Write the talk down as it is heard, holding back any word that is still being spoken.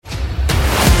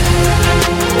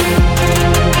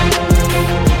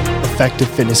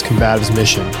Effective Fitness Combatives'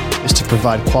 mission is to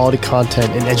provide quality content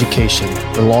and education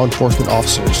for law enforcement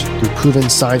officers through proven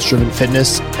science-driven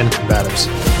fitness and combatives.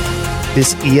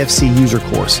 This EFC user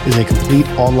course is a complete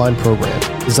online program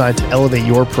designed to elevate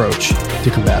your approach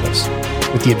to combatives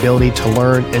with the ability to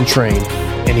learn and train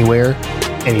anywhere,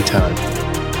 anytime.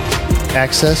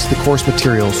 Access the course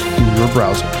materials through your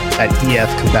browser at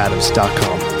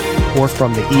efcombatives.com or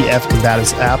from the EF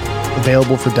Combatives app,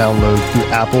 available for download through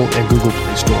Apple and Google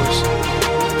Play stores.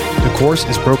 The course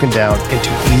is broken down into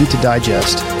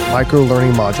easy-to-digest,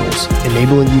 micro-learning modules,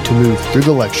 enabling you to move through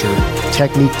the lecture,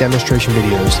 technique demonstration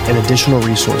videos, and additional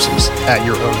resources at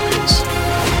your own pace.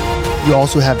 You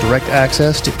also have direct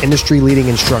access to industry-leading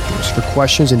instructors for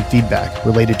questions and feedback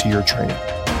related to your training.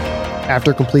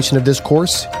 After completion of this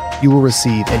course, you will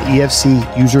receive an EFC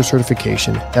user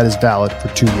certification that is valid for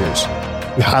 2 years.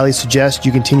 We highly suggest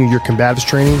you continue your combatives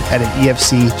training at an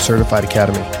EFC certified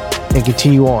academy and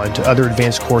continue on to other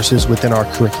advanced courses within our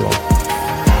curriculum.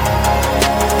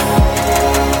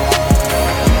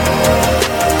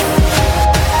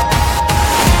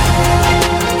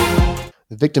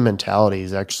 The victim mentality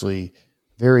is actually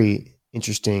a very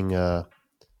interesting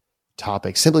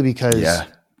topic, simply because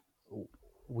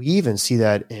we even see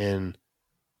that in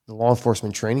the law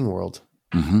enforcement training world,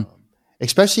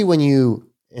 especially when you,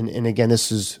 and again,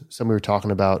 this is something we were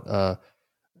talking about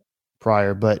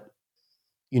prior, but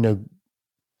the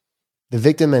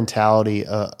victim mentality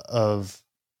of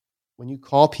when you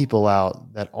call people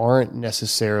out that aren't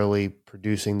necessarily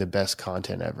producing the best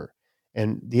content ever.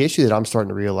 And the issue that I'm starting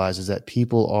to realize is that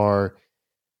people are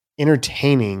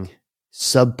entertaining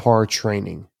subpar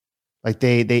training. Like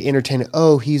they entertain,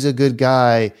 oh, he's a good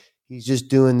guy. He's just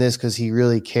doing this because he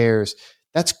really cares.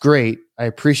 That's great. I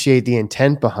appreciate the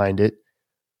intent behind it.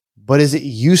 But is it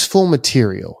useful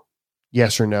material?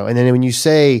 Yes or no? And then when you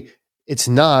say it's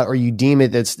not, or you deem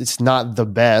it that it's not the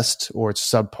best, or it's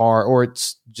subpar, or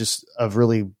it's just a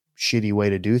really shitty way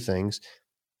to do things,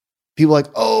 people are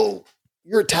like, oh,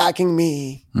 you're attacking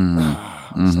me. Like,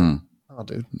 oh,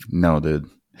 dude. No, dude.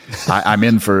 I'm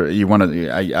in for, you want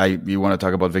to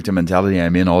talk about victim mentality?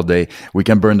 I'm in all day. We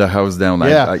can burn the house down.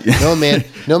 No, man,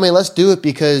 let's do it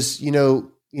because,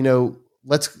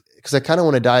 because I kind of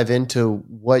want to dive into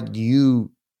what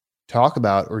you talk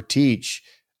about or teach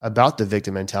about the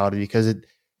victim mentality, because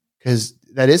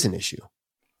that is an issue.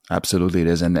 Absolutely it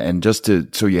is. And just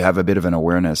so you have a bit of an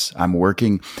awareness,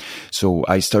 so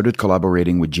I started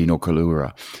collaborating with Gino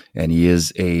Kalura, and he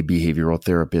is a behavioral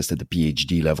therapist at the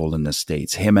PhD level in the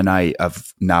States. Him and I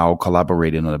have now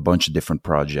collaborated on a bunch of different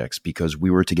projects because we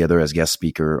were together as guest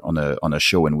speaker on a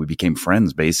show, and we became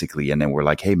friends basically. And then we're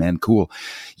like, hey man, cool.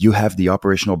 You have the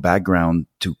operational background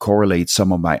to correlate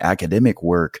some of my academic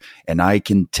work, and I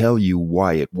can tell you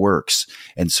why it works.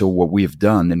 And so what we've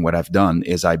done, and what I've done,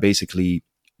 is I basically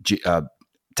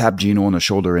tapped Gino on the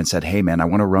shoulder and said, hey man, I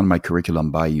want to run my curriculum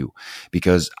by you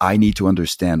because I need to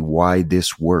understand why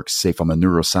this works, say from a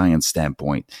neuroscience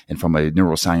standpoint and from a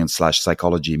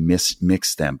neuroscience/psychology mix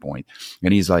standpoint.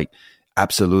 And he's like,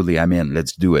 absolutely, I'm in,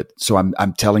 let's do it. So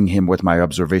I'm telling him what my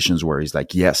observations were. He's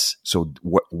like, yes. So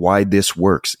why this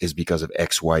works is because of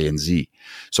X, Y, and Z.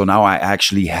 So now I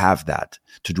actually have that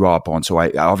to draw upon. So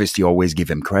I obviously always give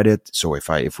him credit. So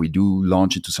if we do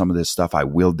launch into some of this stuff, I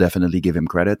will definitely give him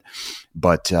credit.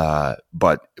 But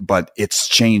it's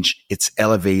changed. It's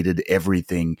elevated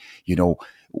everything.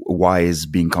 Why is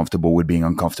being comfortable with being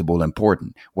uncomfortable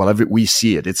important? Well, we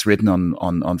see it. It's written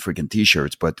on freaking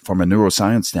t-shirts, but from a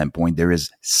neuroscience standpoint, there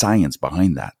is science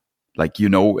behind that.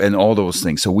 And all those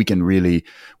things. So we can really,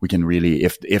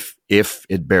 if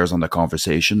it bears on the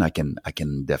conversation, I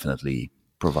can definitely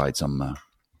provide some,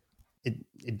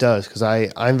 It does. Cause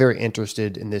I'm very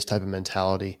interested in this type of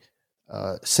mentality,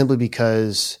 simply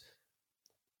because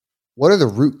what are the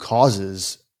root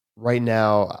causes right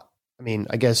now? I mean,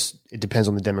 I guess it depends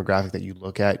on the demographic that you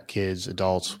look at, kids,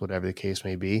 adults, whatever the case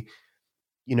may be.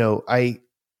 I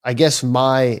guess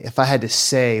if I had to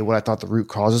say what I thought the root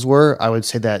causes were, I would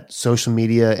say that social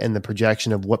media and the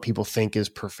projection of what people think is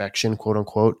perfection, quote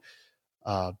unquote.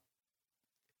 And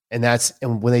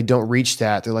when they don't reach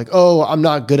that, they're like, oh, I'm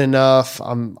not good enough.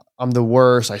 I'm the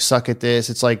worst. I suck at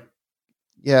this. It's like,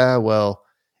 yeah, well,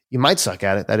 you might suck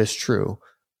at it. That is true.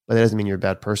 But that doesn't mean you're a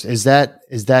bad person. Is that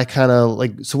kind of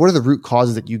like, so what are the root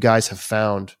causes that you guys have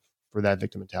found for that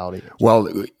victim mentality? Well,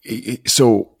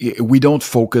 so we don't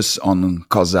focus on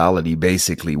causality,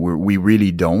 basically. We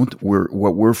really don't. What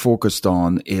we're focused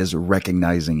on is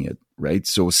recognizing it, right?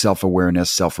 So self-awareness,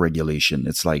 self-regulation.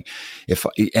 It's like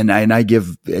and I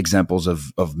give examples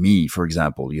of me, for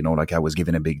example, like I was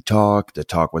giving a big talk. The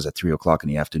talk was at 3:00 in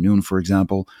the afternoon, for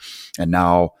example. And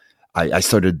now I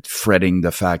started fretting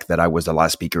the fact that I was the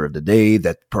last speaker of the day,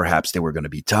 that perhaps they were going to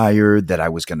be tired, that I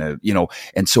was going to,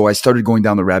 and so I started going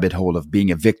down the rabbit hole of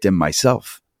being a victim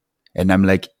myself. And I'm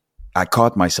like, I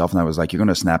caught myself and I was like, you're going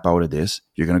to snap out of this.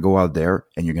 You're going to go out there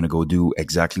and you're going to go do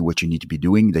exactly what you need to be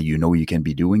doing, that you can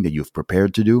be doing, that you've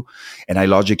prepared to do. And I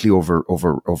logically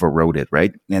overrode it,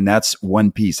 right? And that's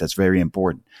one piece that's very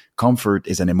important. Comfort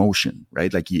is an emotion,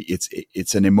 right? Like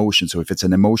it's an emotion. So if it's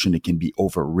an emotion, it can be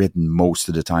overridden most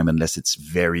of the time unless it's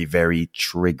very, very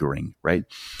triggering, right?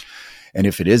 And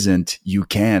if it isn't, you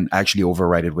can actually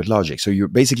override it with logic. So you're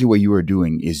basically what you are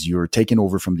doing is you're taking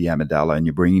over from the amygdala and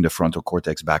you're bringing the frontal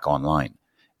cortex back online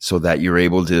so that you're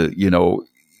able to,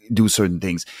 do certain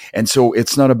things. And so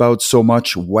it's not about so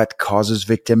much what causes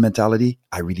victim mentality.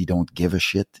 I really don't give a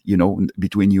shit,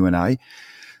 between you and I.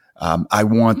 I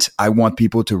want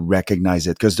people to recognize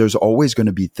it because there's always going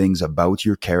to be things about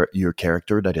your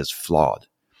character that is flawed.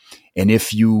 And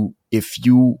if you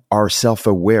are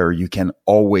self-aware, you can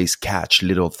always catch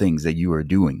little things that you are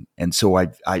doing. And so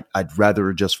I'd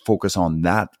rather just focus on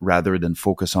that rather than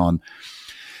focus on,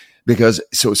 because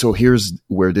so here's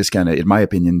where this kind of, in my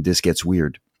opinion, this gets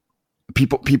weird.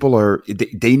 People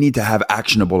they need to have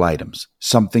actionable items,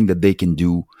 something that they can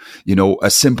do, a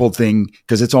simple thing,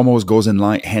 because it almost goes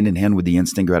hand in hand with the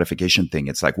instant gratification thing.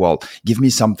 It's like, well, give me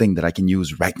something that I can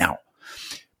use right now.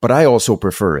 But I also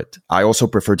prefer it. I also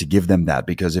prefer to give them that,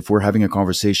 because if we're having a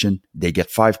conversation, they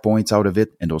get 5 points out of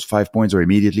it, and those 5 points are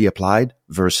immediately applied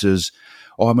versus,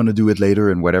 I'm going to do it later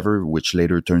and whatever, which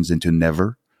later turns into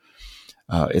never.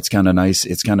 It's kind of nice.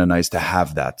 It's kind of nice to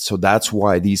have that. So that's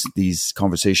why these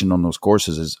conversations on those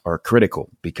courses are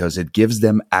critical, because it gives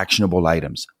them actionable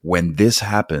items. When this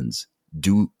happens,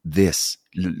 do this.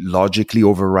 Logically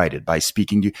override it by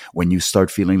speaking to, when you start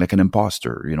feeling like an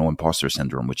imposter, imposter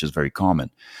syndrome, which is very common.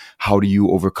 How do you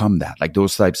overcome that? Like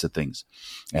those types of things.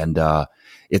 And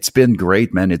it's been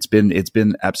great, man. It's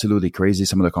been absolutely crazy,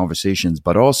 some of the conversations,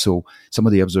 but also some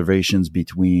of the observations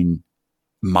between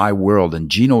my world and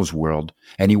Gino's world.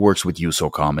 And he works with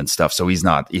USOCOM and stuff, so he's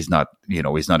not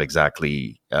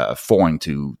exactly foreign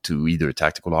to either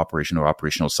tactical operation or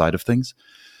operational side of things.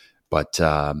 But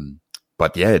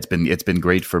yeah, it's been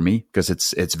great for me because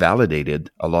it's validated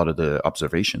a lot of the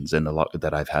observations and a lot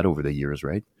that I've had over the years,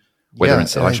 right? Whether in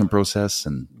selection process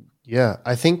and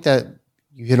I think that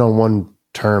you hit on one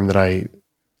term that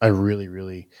I really,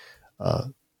 really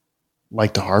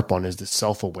like to harp on is the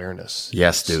self-awareness.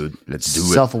 Yes, dude, let's do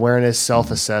it. Self-awareness,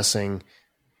 self-assessing,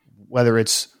 whether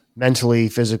it's mentally,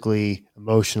 physically,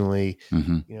 emotionally.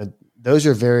 Mm-hmm. Those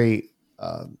are very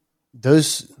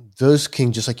those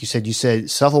can, just like you said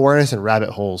self-awareness and rabbit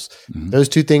holes. Mm-hmm. Those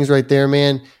two things right there,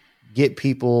 man, get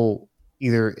people,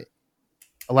 either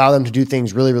allow them to do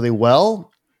things really, really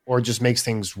well, or just makes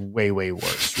things way, way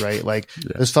worse, right? Like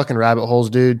those fucking rabbit holes,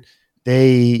 dude,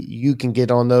 you can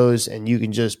get on those and you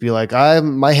can just be like,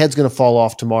 my head's going to fall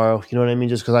off tomorrow. You know what I mean?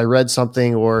 Just because I read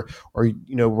something or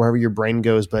wherever your brain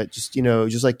goes. But just,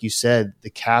 just like you said, the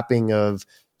capping of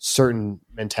certain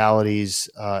mentalities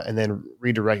and then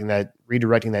redirecting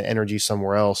that energy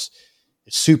somewhere else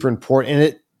is super important.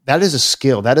 And that is a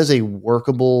skill. That is a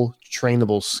workable,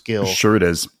 trainable skill. Sure it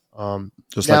is.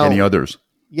 Just like any others.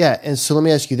 Yeah. And so let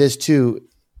me ask you this too.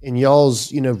 In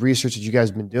y'all's, research that you guys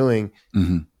have been doing,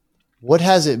 mm-hmm. What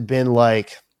has it been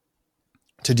like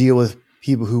to deal with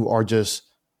people who are just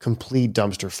complete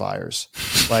dumpster fires?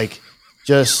 Like,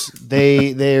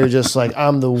 they're just like,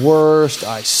 I'm the worst.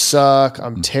 I suck.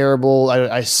 I'm terrible.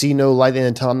 I see no light in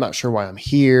the tunnel. I'm not sure why I'm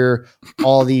here.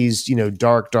 All these,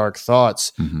 dark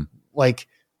thoughts. Mm-hmm. Like,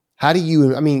 how do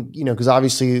you, because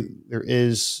obviously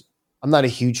I'm not a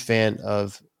huge fan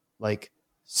of like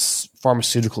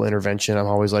pharmaceutical intervention. I'm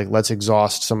always like, let's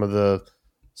exhaust some of the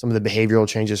behavioral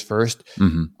changes first,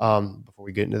 mm-hmm. Before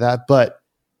we get into that. But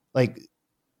like,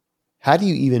 how do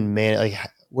you even manage, like,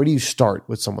 where do you start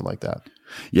with someone like that?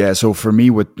 Yeah. So for me,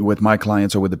 with my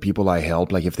clients or with the people I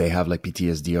help, like if they have like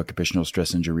PTSD, occupational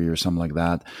stress injury or something like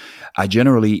that, I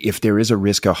generally, if there is a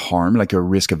risk of harm, like a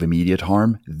risk of immediate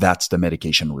harm, that's the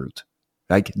medication route.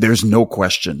 Like there's no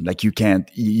question. Like you can't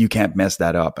mess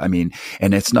that up. And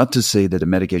it's not to say that the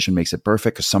medication makes it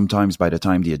perfect, because sometimes by the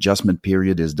time the adjustment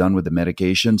period is done with the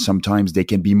medication, sometimes they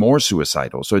can be more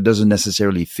suicidal. So it doesn't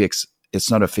necessarily it's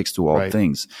not a fix to all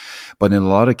things. But in a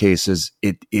lot of cases,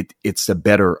 it's a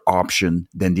better option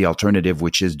than the alternative,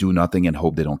 which is do nothing and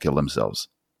hope they don't kill themselves.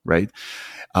 Right.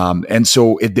 And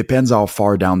so it depends how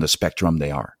far down the spectrum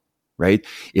they are. Right.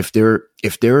 If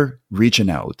they're reaching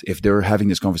out, if they're having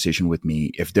this conversation with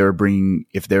me, if they're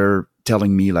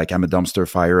telling me like, I'm a dumpster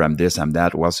fire, I'm this, I'm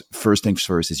that. Well, first things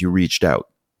first is you reached out.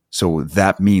 So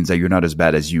that means that you're not as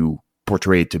bad as you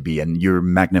portrayed to be. And you're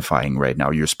magnifying right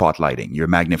now, you're spotlighting, you're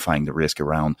magnifying the risk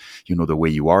around, the way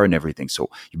you are and everything. So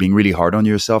you're being really hard on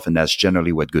yourself. And that's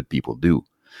generally what good people do.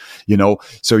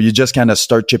 So you just kind of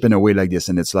start chipping away like this.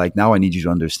 And it's like, now I need you to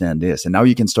understand this. And now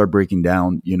you can start breaking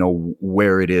down,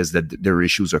 where it is that their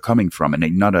issues are coming from.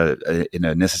 And not in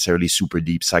a necessarily super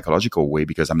deep psychological way,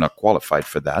 because I'm not qualified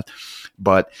for that.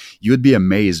 But you'd be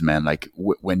amazed, man. Like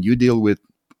when you deal with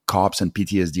cops and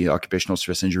PTSD, occupational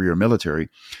stress injury, or military,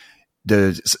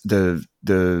 the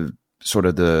sort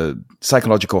of the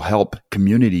psychological help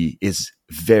community is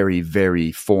very,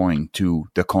 very foreign to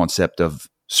the concept of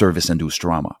service-induced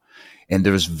trauma. And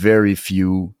there's very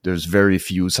few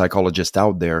psychologists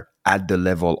out there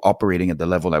operating at the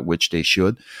level at which they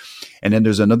should. And then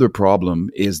there's another problem,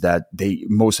 is that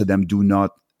most of them do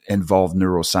not involve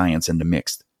neuroscience in the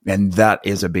mix. And that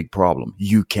is a big problem.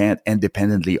 You can't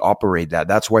independently operate that.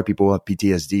 That's why people with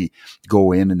PTSD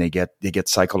go in and they get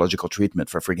psychological treatment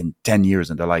for friggin' 10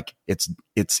 years. And they're like,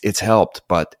 it's helped,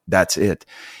 but that's it.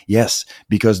 Yes,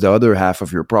 because the other half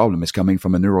of your problem is coming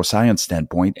from a neuroscience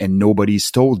standpoint, and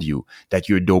nobody's told you that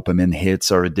your dopamine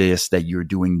hits are this, that you're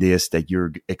doing this, that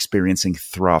you're experiencing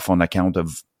through on account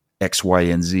of X, Y,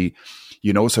 and Z,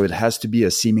 so it has to be a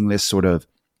seamless sort of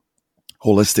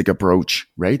holistic approach,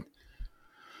 right?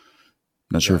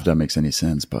 Not sure if that makes any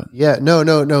sense, but no.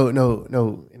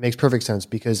 It makes perfect sense,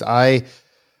 because I'll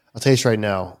tell you this right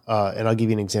now, and I'll give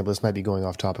you an example. This might be going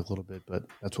off topic a little bit, but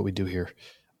that's what we do here.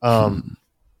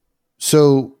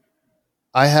 So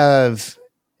I have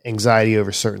anxiety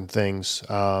over certain things,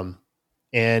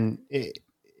 and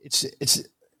it's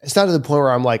not to the point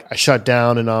where I'm like I shut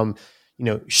down and I'm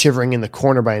shivering in the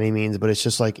corner by any means, but it's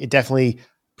just like it definitely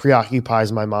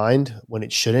preoccupies my mind when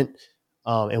it shouldn't.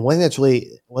 And one thing that's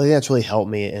really helped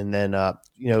me, and then,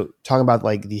 talking about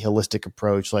like the holistic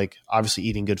approach, like obviously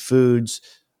eating good foods,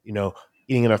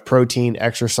 eating enough protein,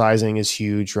 exercising is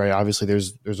huge, right? Obviously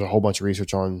there's a whole bunch of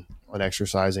research on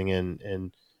exercising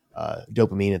and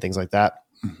dopamine and things like that.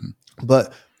 Mm-hmm.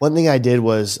 But one thing I did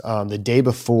was, the day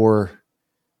before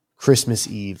Christmas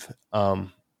Eve,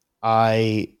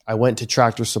 I went to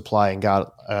Tractor Supply and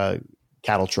got a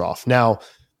cattle trough. Now,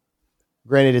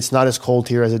 granted, it's not as cold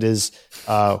here as it is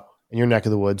in your neck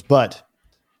of the woods, but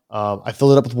I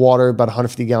filled it up with water, about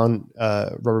 150-gallon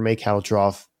Rubbermaid cattle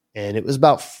trough, and it was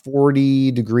about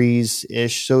 40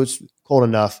 degrees-ish, so it's cold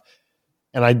enough.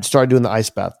 And I started doing the ice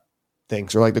bath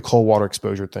things, or like the cold water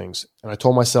exposure things. And I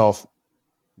told myself,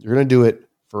 you're going to do it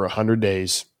for 100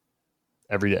 days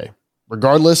every day,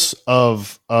 regardless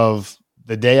of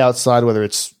the day outside, whether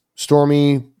it's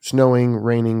stormy, snowing,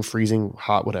 raining, freezing,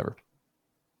 hot, whatever.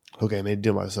 Okay, I made a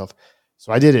deal with myself.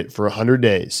 So I did it for 100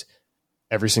 days,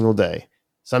 every single day.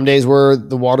 Some days where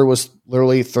the water was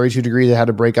literally 32 degrees, I had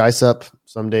to break ice up.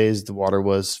 Some days the water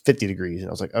was 50 degrees. And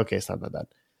I was like, okay, it's not that bad.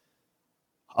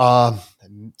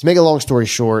 To make a long story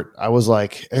short, I was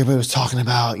like, everybody was talking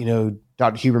about,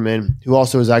 Dr. Huberman, who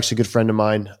also is actually a good friend of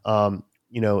mine, and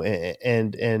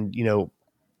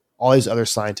all these other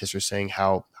scientists are saying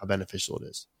how beneficial it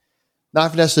is.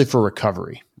 Not necessarily for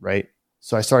recovery, right?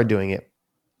 So I started doing it.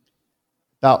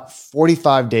 About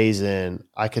 45 days in,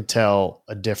 I could tell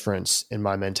a difference in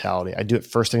my mentality. I'd do it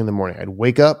first thing in the morning. I'd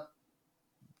wake up,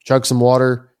 chug some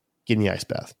water, get in the ice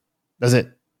bath. That's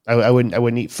it. I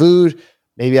wouldn't eat food.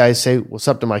 Maybe I say what's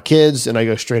up to my kids and I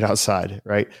go straight outside,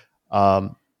 right?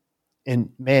 And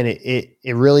man, it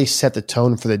really set the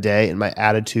tone for the day, and my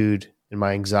attitude and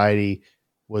my anxiety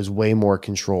was way more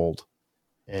controlled.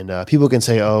 And people can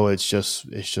say, oh, it's just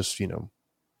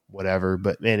whatever.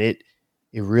 But man, it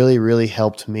really, really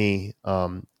helped me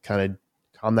kind of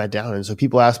calm that down. And so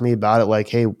people ask me about it, like,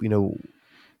 hey,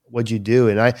 what'd you do?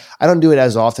 And I don't do it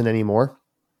as often anymore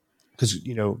because,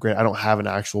 granted, I don't have an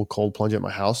actual cold plunge at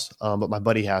my house, but my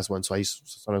buddy has one. So I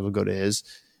sometimes will go to his.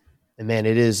 And man,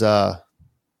 it is,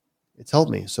 it's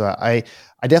helped me. So I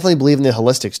definitely believe in the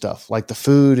holistic stuff, like the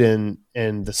food and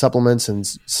the supplements and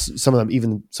some of them,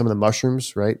 even some of the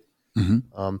mushrooms, right? Mm-hmm.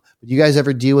 But you guys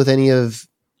ever deal with any of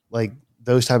like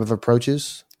those type of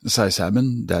approaches?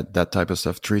 Psilocybin, that type of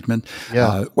stuff, treatment.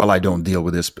 Yeah. Well, I don't deal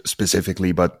with this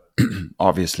specifically, but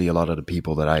obviously a lot of the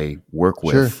people that I work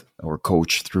with or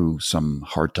coach through some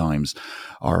hard times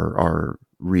are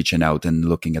reaching out and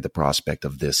looking at the prospect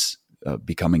of this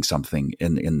becoming something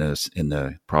in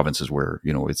the provinces where,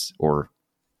 it's, or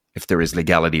if there is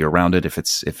legality around it, if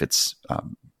it's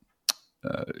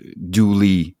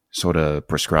duly sort of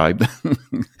prescribed.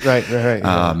 Right.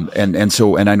 Yeah. And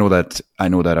I know that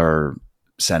our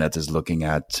Senate is looking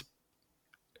at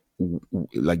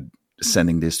like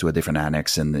sending this to a different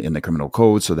annex in the criminal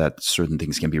code so that certain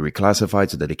things can be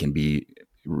reclassified so that it can be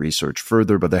research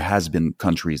further, but there has been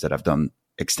countries that have done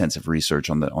extensive research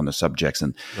on the subjects,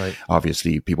 and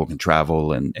obviously people can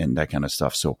travel and that kind of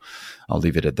stuff. So I'll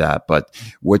leave it at that. But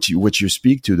what you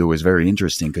speak to though is very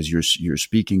interesting, because you're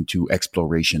speaking to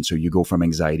exploration. So you go from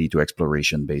anxiety to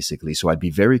exploration, basically. So I'd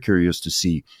be very curious to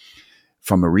see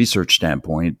from a research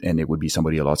standpoint, and it would be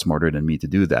somebody a lot smarter than me to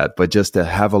do that, but just to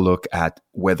have a look at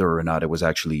whether or not it was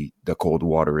actually the cold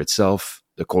water itself,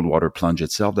 the cold water plunge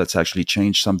itself, that's actually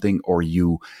changed something, or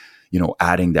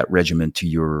adding that regimen to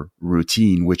your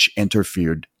routine, which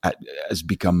has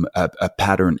become a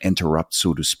pattern interrupt,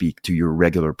 so to speak, to your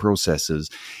regular processes,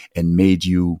 and made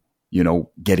you,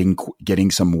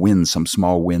 getting some wins, some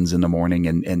small wins in the morning,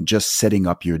 and just setting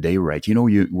up your day right.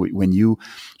 When you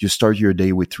start your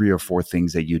day with 3 or 4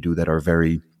 things that you do that are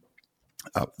very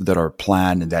that are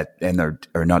planned and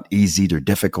are not easy, they're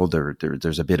difficult.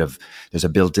 There's a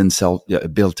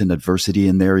built-in adversity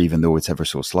in there, even though it's ever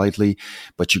so slightly.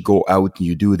 But you go out and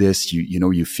you do this,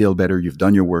 you feel better. You've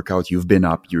done your workout. You've been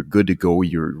up. You're good to go.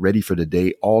 You're ready for the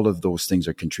day. All of those things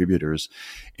are contributors,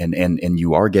 and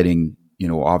you are getting,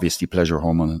 obviously pleasure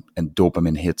hormone and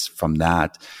dopamine hits from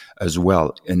that as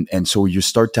well. And so you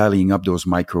start tallying up those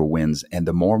micro wins, and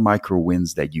the more micro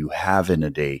wins that you have in a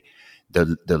day,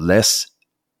 the less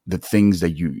the things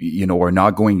that you are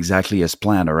not going exactly as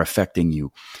planned are affecting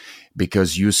you,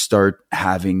 because you start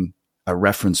having a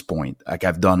reference point. Like,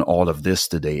 I've done all of this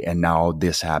today and now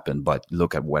this happened, but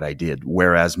look at what I did.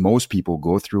 Whereas most people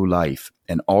go through life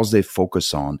and all they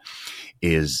focus on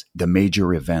is the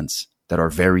major events that are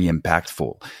very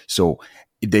impactful. So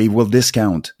they will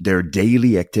discount their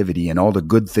daily activity and all the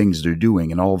good things they're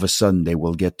doing. And all of a sudden they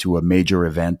will get to a major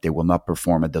event. They will not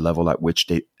perform at the level at which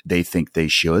they think they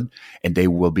should. And they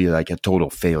will be like a total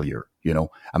failure.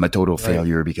 I'm a total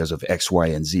failure because of X, Y,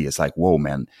 and Z. It's like, whoa,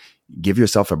 man, give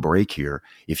yourself a break here.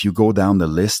 If you go down the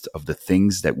list of the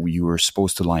things that you were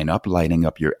supposed to lining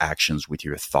up your actions with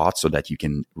your thoughts so that you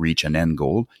can reach an end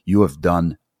goal, you have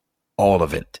done all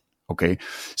of it. Okay.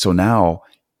 So now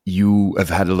you have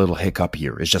had a little hiccup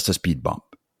here. It's just a speed bump.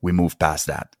 We move past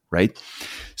that, right?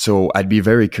 So I'd be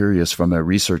very curious from a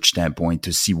research standpoint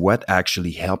to see what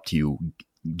actually helped you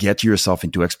get yourself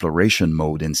into exploration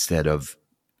mode instead of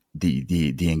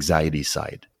the anxiety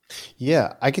side.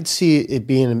 Yeah, I could see it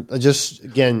being, just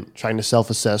again trying to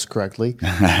self-assess correctly.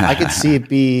 I could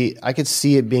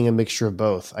see it being a mixture of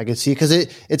both. I could see, because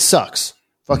it sucks.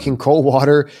 Fucking cold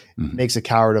water makes a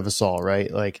coward of us all, right?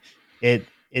 Like it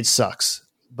sucks.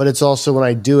 But it's also, when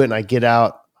I do it and I get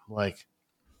out, I'm like,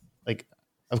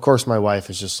 of course my wife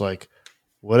is just like,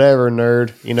 whatever,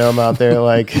 nerd. I'm out there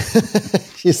like,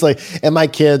 she's like, and my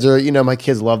kids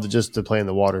love to play in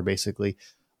the water, basically.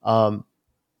 But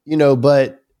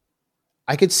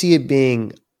I could see it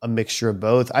being a mixture of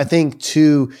both. I think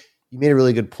too, you made a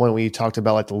really good point when you talked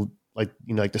about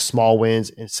the small wins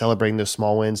and celebrating those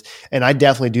small wins. And I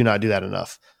definitely do not do that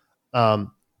enough.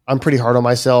 I'm pretty hard on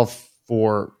myself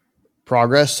for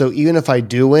progress. So even if I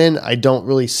do win, I don't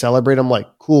really celebrate. I'm like,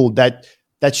 cool, that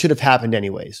should have happened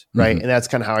anyways. Right. And that's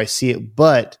kind of how I see it.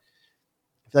 But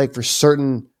I feel like for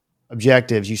certain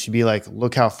objectives, you should be like,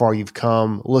 look how far you've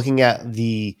come, looking at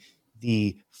the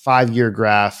 5-year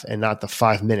graph and not the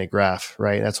 5-minute graph.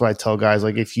 Right. That's why I tell guys,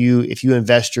 like, if you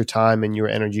invest your time and your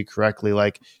energy correctly,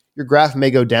 like, your graph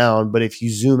may go down, but if you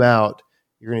zoom out,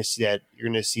 you're going to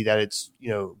see that it's,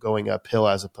 going uphill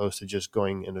as opposed to just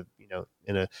going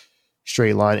in a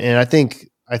straight line. And I think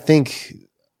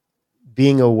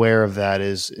being aware of that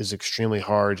is extremely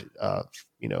hard,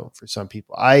 for some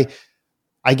people. I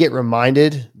get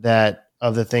reminded that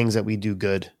of the things that we do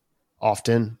good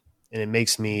often, and it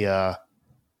makes me, again,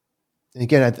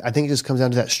 I think it just comes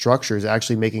down to that structure, is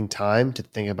actually making time to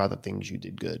think about the things you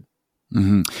did good.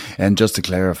 Mm-hmm. And just to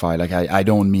clarify, like, I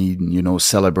don't mean,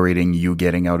 celebrating you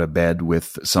getting out of bed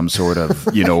with some sort of,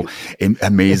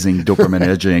 amazing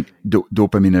dopaminergic,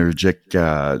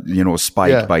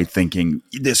 spike by thinking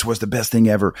this was the best thing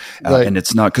ever. Right. And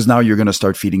it's not, because now you're going to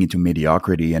start feeding into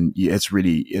mediocrity, and it's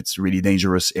really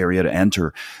dangerous area to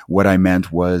enter. What I meant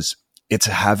was, it's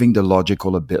having the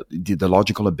logical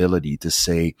ability to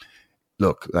say,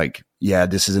 look, like, yeah,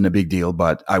 this isn't a big deal,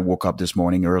 but I woke up this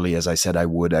morning early as I said I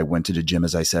would. I went to the gym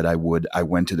as I said I would. I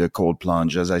went to the cold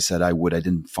plunge as I said I would. I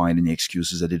didn't find any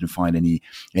excuses. I didn't find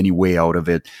any way out of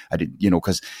it. I did,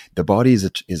 because the body is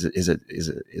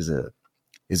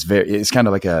kind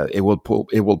of like it will pull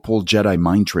Jedi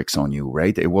mind tricks on you,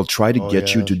 right? It will try to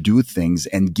get you to do things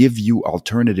and give you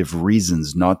alternative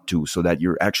reasons not to, so that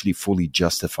you're actually fully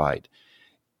justified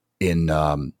in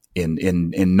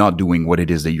not doing what it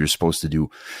is that you're supposed to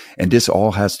do. And this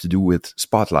all has to do with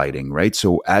spotlighting, right?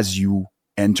 So as you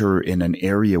enter in an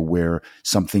area where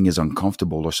something is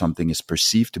uncomfortable or something is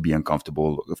perceived to be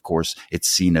uncomfortable, of course, it's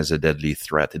seen as a deadly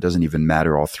threat. It doesn't even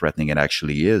matter how threatening it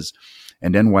actually is.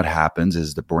 And then what happens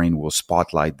is the brain will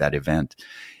spotlight that event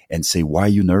and say, why are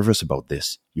you nervous about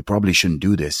this? You probably shouldn't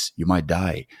do this. You might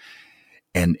die.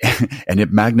 And, and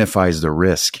it magnifies the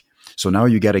risk. So now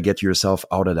you got to get yourself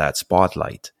out of that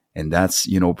spotlight. And that's,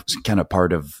 kind of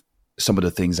part of some of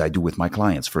the things I do with my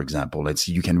clients, for example.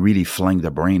 You can really fling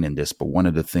the brain in this. But one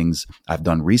of the things I've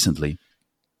done recently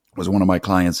was one of my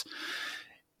clients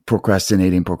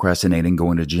procrastinating,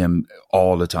 going to the gym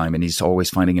all the time. And he's always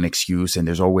finding an excuse. And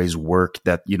there's always work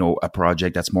that, a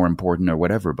project that's more important or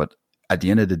whatever. But at the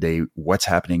end of the day, what's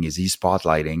happening is he's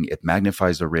spotlighting. It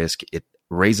magnifies the risk. It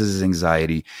raises his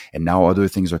anxiety. And now other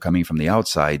things are coming from the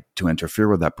outside to interfere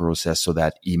with that process so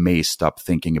that he may stop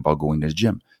thinking about going to the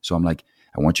gym. So I'm like,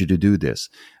 I want you to do this.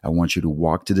 I want you to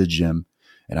walk to the gym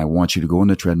and I want you to go on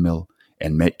the treadmill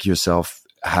and make yourself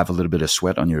have a little bit of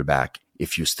sweat on your back.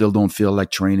 If you still don't feel like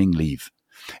training, leave.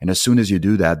 And as soon as you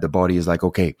do that, the body is like,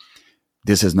 okay,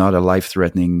 this is not a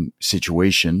life-threatening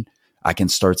situation. I can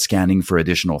start scanning for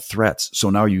additional threats. So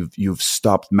now you've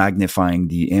stopped magnifying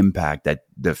the impact that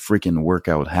the freaking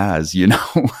workout has,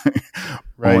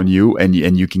 right, on you, and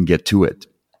you can get to it.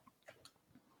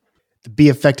 The Be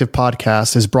Effective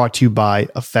podcast is brought to you by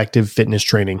Effective Fitness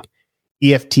Training.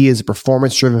 EFT is a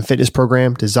performance-driven fitness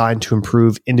program designed to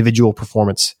improve individual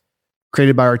performance.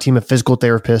 Created by our team of physical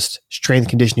therapists, strength and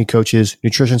conditioning coaches,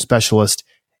 nutrition specialists,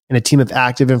 and a team of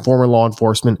active and former law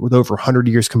enforcement with over 100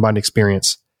 years combined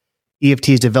experience. EFT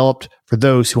is developed for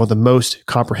those who want the most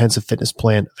comprehensive fitness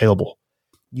plan available.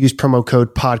 Use promo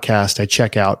code podcast at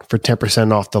checkout for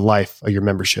 10% off the life of your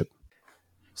membership.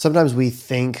 Sometimes we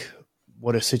think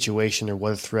what a situation or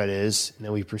what a threat is, and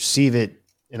then we perceive it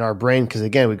in our brain because,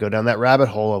 again, we go down that rabbit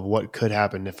hole of what could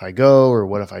happen if I go, or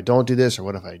what if I don't do this, or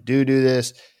what if I do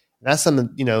this. And that's something,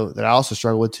 that I also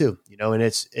struggle with too, and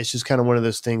it's just kind of one of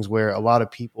those things where a lot of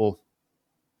people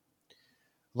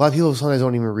sometimes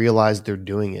don't even realize they're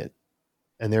doing it.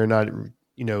 And they're not,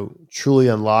 truly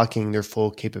unlocking their full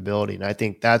capability. And I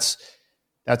think that's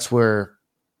where,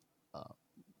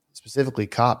 specifically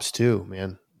cops too,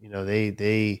 man.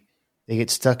 They get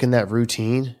stuck in that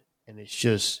routine, and it's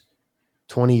just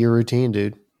 20-year routine,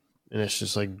 dude. And it's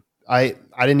just like I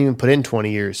didn't even put in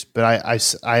 20 years, but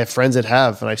I have friends that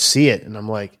have, and I see it, and I'm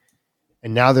like,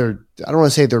 and now I don't want to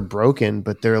say they're broken,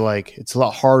 but they're like, it's a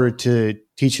lot harder to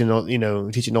teach an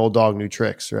old dog new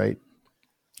tricks, right?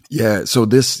 Yeah, so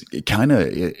this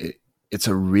it's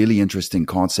a really interesting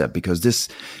concept because this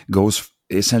goes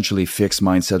essentially fixed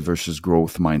mindset versus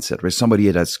growth mindset, right? Somebody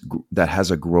that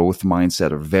has a growth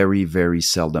mindset are very, very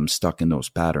seldom stuck in those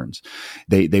patterns.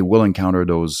 They will encounter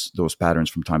those patterns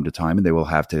from time to time, and they will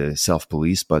have to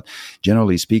self-police. But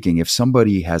generally speaking, if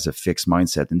somebody has a fixed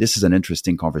mindset, and this is an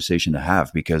interesting conversation to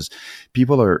have because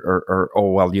people are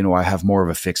oh, well, I have more of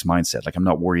a fixed mindset. Like I'm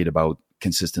not worried about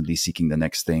consistently seeking the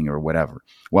next thing or whatever.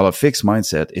 Well, a fixed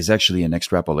mindset is actually an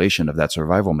extrapolation of that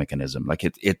survival mechanism. Like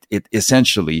it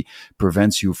essentially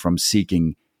prevents you from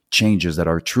seeking changes that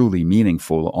are truly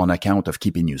meaningful on account of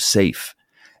keeping you safe.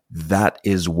 That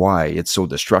is why it's so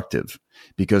destructive,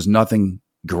 because nothing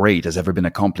great has ever been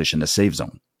accomplished in a safe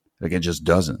zone. Like it just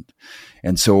doesn't.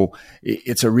 And so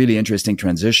it's a really interesting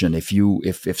transition.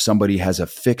 If somebody has a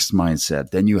fixed mindset,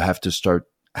 then you have to start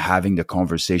having the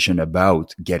conversation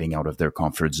about getting out of their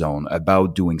comfort zone,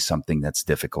 about doing something that's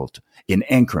difficult in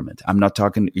increment. I'm not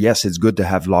talking, yes, it's good to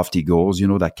have lofty goals,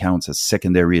 that counts as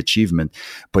secondary achievement,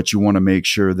 but you want to make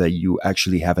sure that you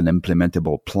actually have an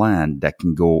implementable plan that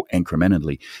can go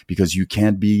incrementally, because you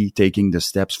can't be taking the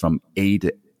steps from A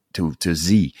to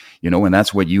Z, and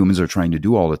that's what humans are trying to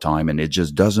do all the time, and it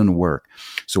just doesn't work.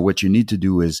 So what you need to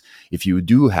do is, if you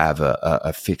do have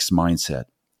a fixed mindset,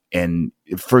 and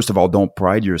first of all, don't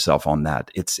pride yourself on that.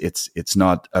 It's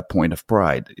not a point of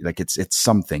pride. Like it's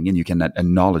something, and you can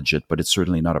acknowledge it, but it's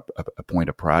certainly not a point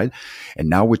of pride. And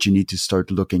now what you need to start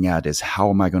looking at is, how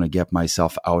am I going to get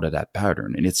myself out of that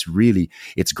pattern? And it's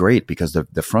great because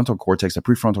the frontal cortex, the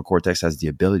prefrontal cortex has the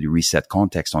ability to reset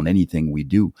context on anything we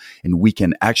do. And we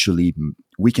can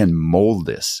mold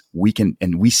this.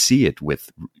 And we see it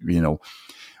with,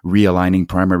 realigning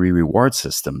primary reward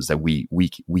systems, that we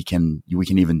can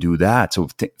even do that. So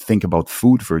think about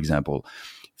food, for example.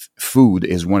 Food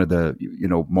is one of the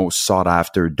most sought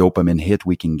after dopamine hit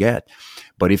we can get.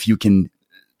 But if you can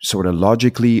sort of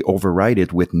logically override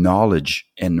it with knowledge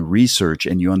and research,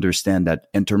 and you understand that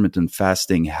intermittent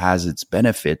fasting has its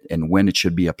benefit and when it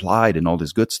should be applied and all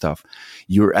this good stuff,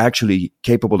 you're actually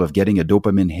capable of getting a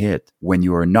dopamine hit when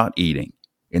you are not eating.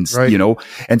 And, right.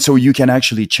 and so you can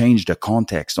actually change the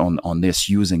context on this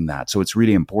using that. So it's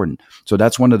really important. So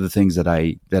that's one of the things that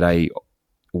I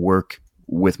work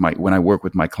with when I work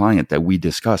with my client, that we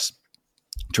discuss,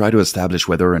 try to establish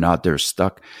whether or not they're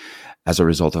stuck as a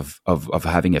result of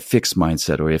having a fixed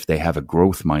mindset, or if they have a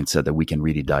growth mindset that we can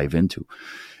really dive into.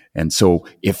 And so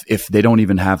if they don't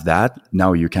even have that,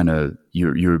 now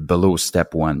you're below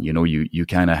step one. You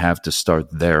kind of have to start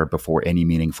there before any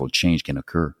meaningful change can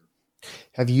occur.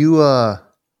 Have you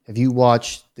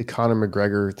watched the Conor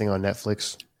McGregor thing on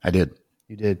Netflix? I did.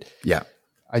 You did? Yeah.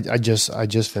 I just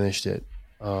finished it.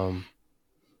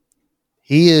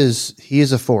 He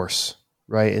is a force,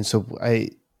 right? And so I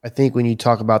think when you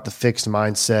talk about the fixed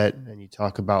mindset and you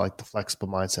talk about like the flexible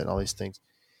mindset and all these things,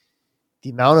 the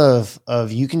amount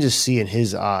of you can just see in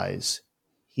his eyes,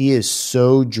 he is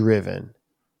so driven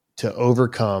to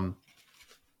overcome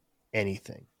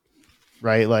anything,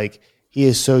 right? Like he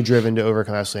is so driven to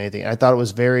overcome absolutely anything. And I thought it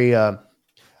was very, I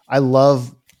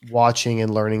love watching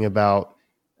and learning about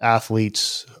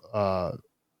athletes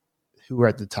who are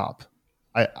at the top.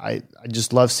 I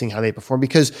just love seeing how they perform,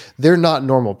 because they're not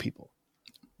normal people,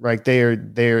 right? They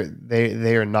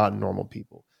are not normal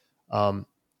people.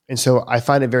 And so I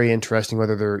find it very interesting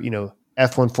whether they're,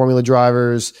 F1 Formula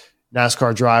drivers,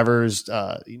 NASCAR drivers,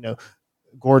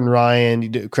 Gordon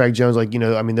Ryan, Craig Jones,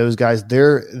 those guys,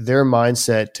 their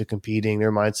mindset to competing,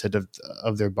 their mindset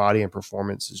of their body and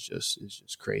performance is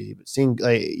just crazy. But seeing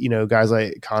guys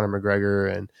like Conor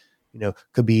McGregor and,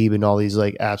 Khabib and all these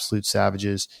like absolute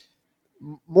savages,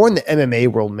 more in the MMA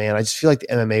world, man, I just feel like the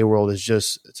MMA world is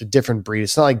it's a different breed.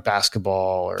 It's not like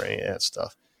basketball or any of that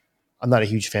stuff. I'm not a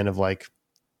huge fan of like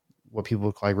what people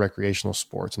would call like recreational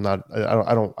sports. I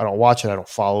don't watch it. I don't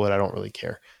follow it. I don't really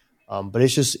care. But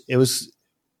it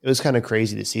was kind of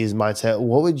crazy to see his mindset.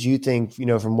 What would you think,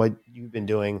 from what you've been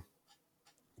doing,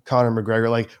 Conor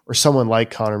McGregor, or someone like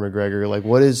Conor McGregor,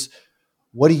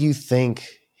 what do you think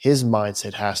his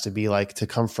mindset has to be like to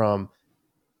come from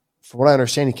what I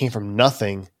understand, he came from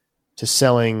nothing to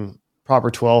selling Proper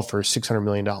 12 for $600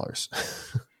 million.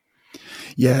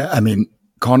 Yeah. I mean,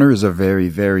 Conor is a very,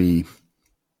 very,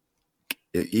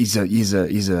 he's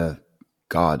a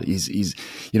god. He's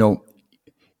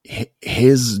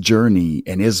his journey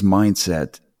and his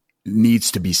mindset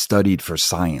needs to be studied for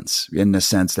science, in the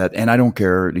sense that, and I don't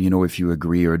care, if you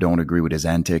agree or don't agree with his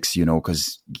antics,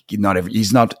 because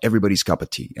he's not everybody's cup of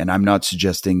tea. And I'm not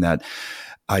suggesting that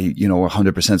I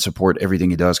 100% support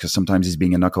everything he does, because sometimes he's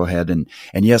being a knucklehead, and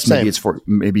yes,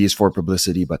 maybe it's for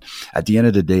publicity, but at the end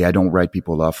of the day, I don't write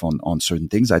people off on certain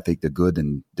things. I take the good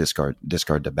and discard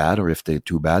the bad, or if they're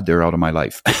too bad, they're out of my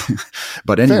life.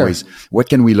 But anyways, What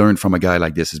can we learn from a guy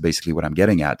like this is basically what I'm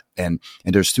getting at. And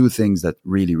there's two things that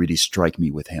really, really strike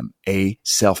me with him. A,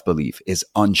 self-belief is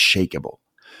unshakable.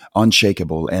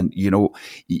 And,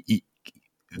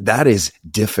 that is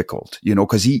difficult,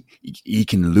 because he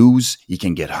can lose, he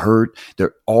can get hurt,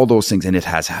 there all those things, and it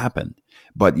has happened.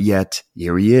 But yet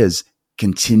here he is,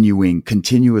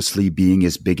 continuously being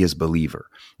his biggest believer.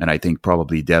 And I think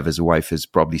probably Dev, his wife, is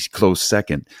probably close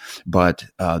second. But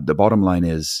the bottom line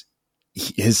is,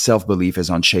 his self-belief is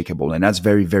unshakable. And that's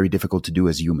very, very difficult to do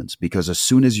as humans, because as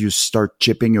soon as you start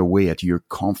chipping away at your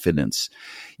confidence,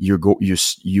 you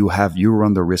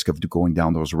run the risk of going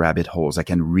down those rabbit holes that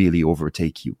can really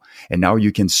overtake you. And now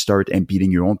you can start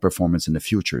impeding your own performance in the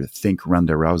future. Think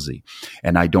Ronda Rousey.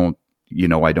 And I don't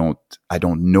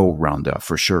know Ronda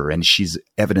for sure. And she's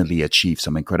evidently achieved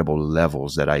some incredible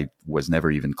levels that I was never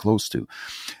even close to.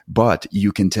 But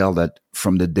you can tell that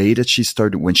from the day that she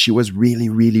started, when she was really,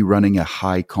 really running a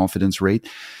high confidence rate,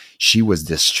 she was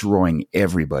destroying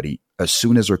everybody. As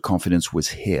soon as her confidence was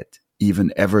hit,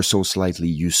 even ever so slightly,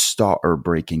 you saw her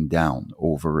breaking down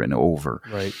over and over.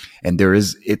 Right. And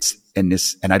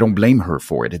and I don't blame her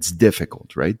for it. It's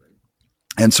difficult, right?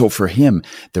 And so for him,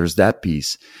 there's that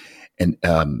piece. And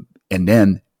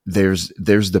then there's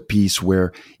the piece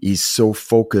where he's so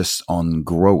focused on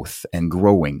growth and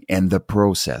growing and the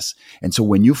process. And so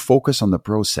when you focus on the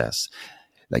process,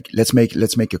 like let's make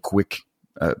a quick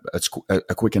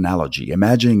analogy.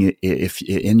 Imagine if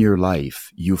in your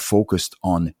life you focused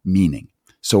on meaning.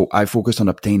 So I focused on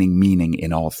obtaining meaning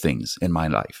in all things in my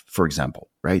life, for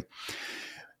example, right?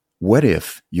 What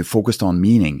if you focused on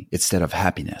meaning instead of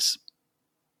happiness?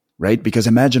 Right? Because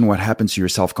imagine what happens to your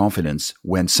self-confidence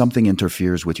when something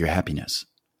interferes with your happiness.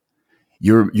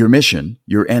 Your mission,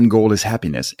 your end goal is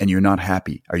happiness, and you're not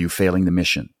happy. Are you failing the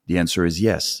mission? The answer is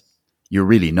yes. You're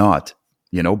really not,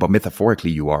 but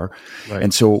metaphorically you are. Right.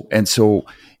 And so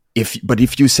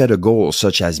if you set a goal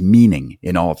such as meaning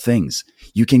in all things,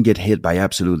 you can get hit by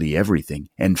absolutely everything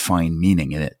and find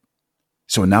meaning in it.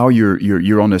 So now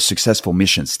you're on a successful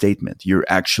mission statement. You're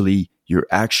actually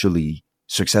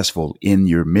successful in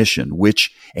your mission,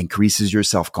 which increases your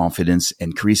self-confidence,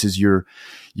 increases it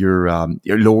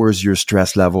lowers your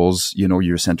stress levels,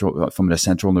 your from the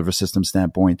central nervous system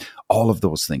standpoint, all of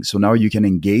those things. So now you can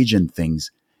engage in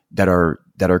things that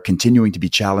are continuing to be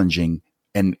challenging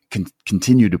and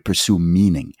continue to pursue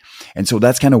meaning. And so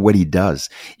that's kind of what he does.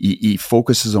 He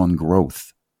focuses on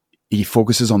growth. He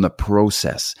focuses on the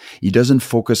process. He doesn't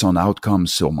focus on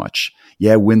outcomes so much.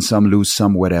 Yeah, win some, lose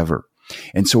some, whatever.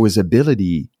 And so his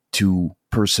ability to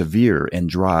persevere and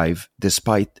drive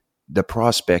despite the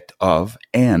prospect of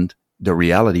and the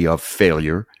reality of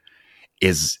failure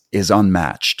is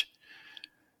unmatched,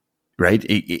 right?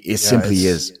 It simply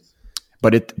is.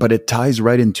 But it ties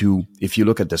right into, if you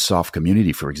look at the soft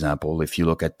community, for example, if you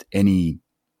look at any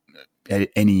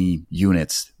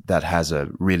units that has a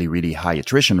really, really high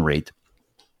attrition rate,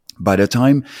 by the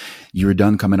time you're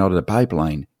done coming out of the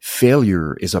pipeline,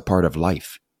 failure is a part of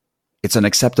life. It's an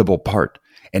acceptable part,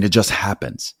 and it just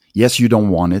happens. Yes, you don't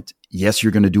want it. Yes,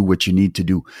 you're going to do what you need to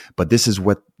do. But this is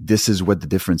what the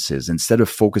difference is. Instead of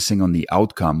focusing on the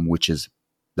outcome, which is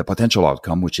the potential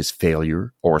outcome, which is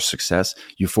failure or success,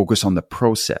 you focus on the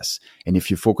process. And if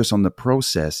you focus on the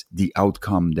process, the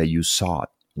outcome that you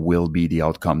sought will be the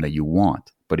outcome that you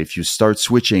want. But if you start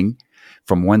switching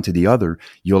from one to the other,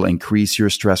 you'll increase your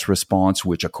stress response,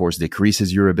 which of course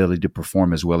decreases your ability to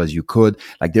perform as well as you could.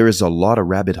 Like, there is a lot of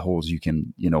rabbit holes you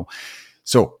can,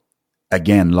 So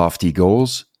again, lofty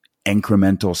goals,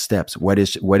 incremental steps. What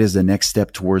is the next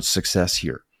step towards success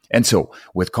here? And so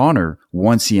with Connor,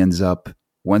 once he ends up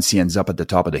at the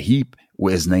top of the heap,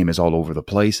 his name is all over the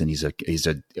place and he's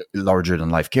a larger than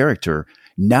life character.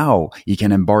 Now he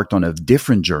can embark on a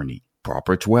different journey,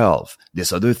 Proper 12,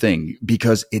 this other thing,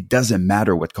 because it doesn't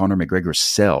matter what Conor McGregor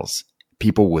sells.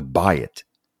 People would buy it.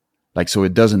 So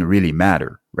it doesn't really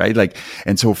matter, right?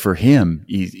 And so for him,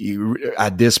 he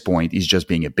at this point, he's just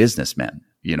being a businessman,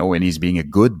 and he's being a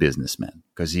good businessman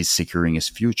because he's securing his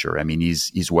future. I mean,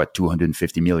 he's what,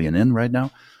 250 million in right now?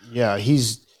 Yeah, he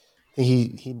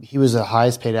was the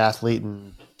highest paid athlete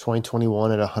in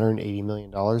 2021 at $180 million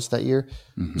that year,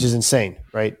 which is insane,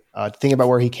 right? Think about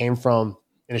where he came from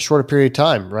in a shorter period of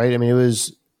time, right? I mean, it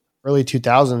was early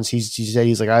 2000s. He said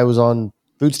he's like, I was on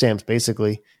food stamps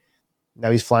basically.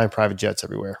 Now he's flying private jets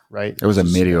everywhere, right? It was a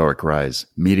meteoric rise,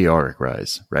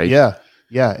 right? Yeah.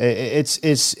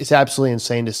 It's absolutely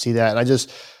insane to see that. And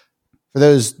for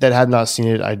those that have not seen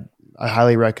it, I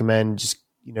highly recommend just,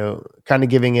 kind of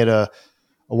giving it a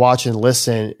watch and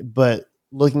listen, but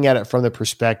looking at it from the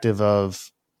perspective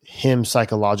of him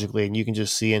psychologically, and you can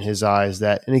just see in his eyes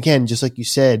that, and again, just like you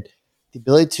said, the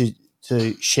ability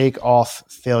to shake off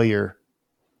failure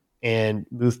and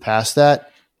move past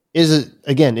that is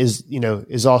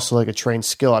also like a trained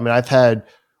skill. I mean, I've had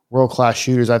world-class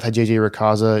shooters. I've had JJ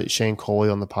Ricazza, Shane Coley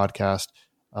on the podcast.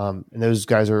 And those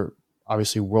guys are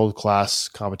obviously world-class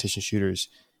competition shooters.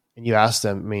 And you ask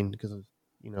them, I mean, because,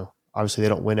 obviously they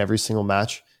don't win every single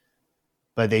match,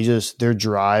 but their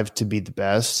drive to be the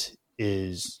best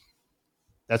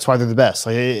that's why they're the best.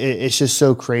 Like it's just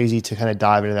so crazy to kind of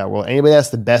dive into that world. Anybody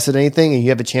that's the best at anything and you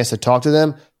have a chance to talk to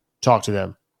them.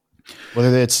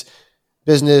 Whether it's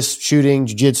business, shooting,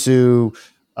 jiu-jitsu,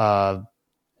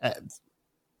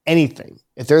 anything.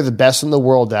 If they're the best in the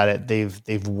world at it,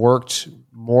 they've worked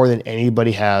more than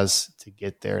anybody has to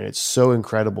get there. And it's so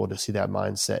incredible to see that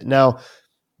mindset. Now,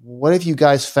 what have you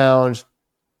guys found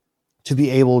to be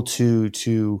able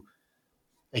to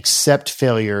accept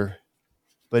failure,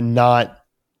 but not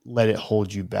let it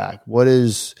hold you back? What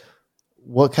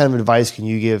kind of advice can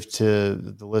you give to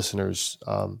the listeners?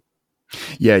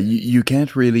 Yeah, you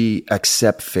can't really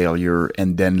accept failure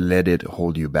and then let it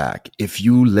hold you back. If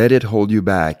you let it hold you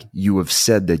back, you have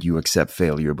said that you accept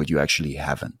failure, but you actually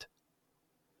haven't.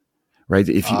 Right?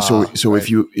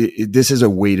 This is a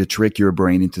way to trick your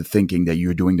brain into thinking that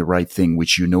you're doing the right thing,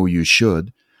 which you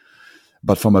should.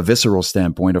 But from a visceral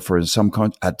standpoint, or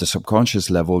at the subconscious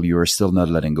level, you are still not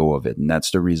letting go of it. And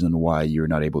that's the reason why you're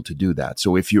not able to do that.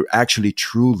 So if you're actually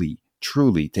truly,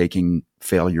 truly taking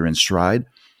failure in stride,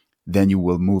 then you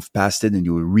will move past it and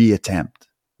you will reattempt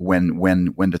when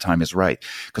the time is right.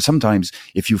 Because sometimes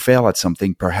if you fail at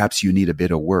something, perhaps you need a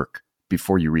bit of work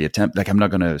before you reattempt. Like, I'm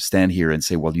not going to stand here and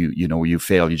say, well, you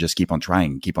fail, you just keep on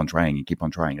trying.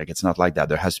 Like, it's not like that.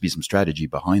 There has to be some strategy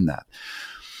behind that.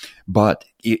 But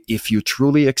if you're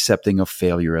truly accepting of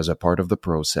failure as a part of the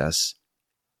process,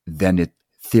 then it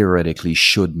theoretically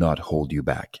should not hold you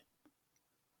back.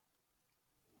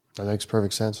 That makes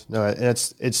perfect sense. No,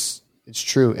 it's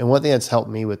true. And one thing that's helped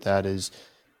me with that is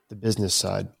the business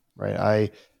side, right?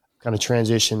 I kind of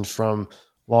transitioned from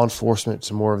law enforcement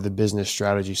to more of the business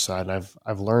strategy side. And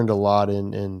I've learned a lot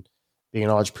in being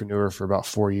an entrepreneur for about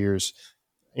 4 years.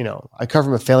 I come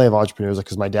from a family of entrepreneurs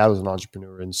because my dad was an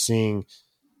entrepreneur, and seeing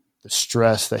the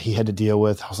stress that he had to deal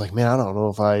with, I was like, man, I don't know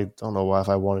if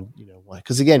I wanted,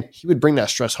 because again, he would bring that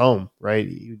stress home, right?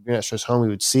 He would bring that stress home. We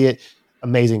would see it.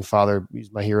 Amazing father.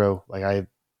 He's my hero. Like, I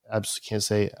absolutely can't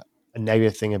say a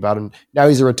negative thing about him. Now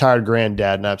he's a retired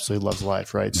granddad and absolutely loves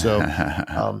life, right? So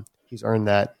he's earned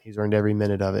that. He's earned every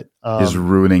minute of it. He's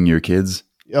ruining your kids.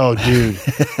 Oh, dude.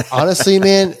 Honestly,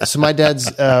 man. So my dad's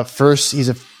he's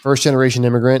a first generation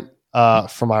immigrant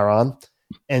from Iran.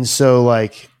 And so,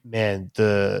 like, man,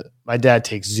 my dad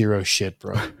takes zero shit,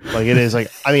 bro. Like, it is like,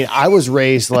 I mean, I was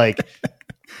raised like,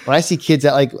 when I see kids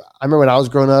that, like, I remember when I was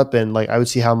growing up, and like I would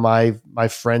see how my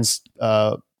friends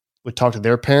would talk to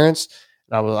their parents,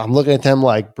 and I'm looking at them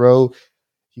like, bro,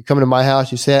 you come into my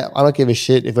house, you say, I don't give a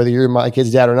shit if whether you're my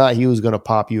kid's dad or not. He was going to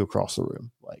pop you across the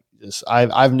room. Like, just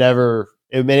I've never.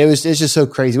 It's just so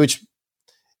crazy, which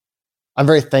I'm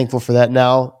very thankful for that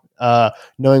now.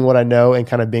 Knowing what I know and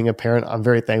kind of being a parent, I'm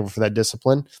very thankful for that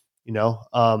discipline,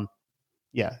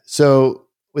 yeah. So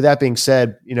with that being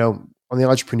said, on the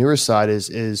entrepreneur side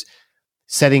is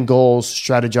setting goals,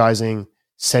 strategizing,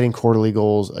 setting quarterly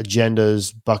goals,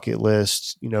 agendas, bucket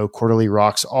lists, quarterly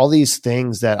rocks, all these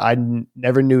things that I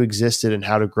never knew existed, and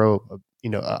how to grow,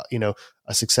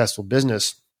 a successful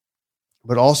business,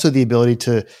 but also the ability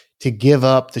to give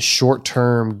up the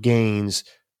short-term gains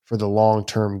for the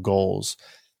long-term goals.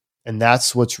 And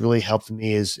that's what's really helped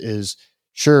me is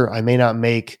sure, I may not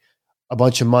make a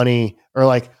bunch of money, or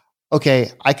like,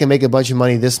 okay, I can make a bunch of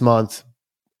money this month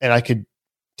and I could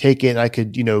take it and I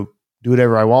could, do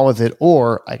whatever I want with it,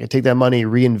 or I could take that money,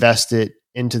 reinvest it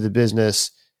into the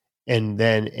business. And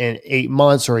then in 8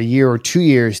 months or a year or 2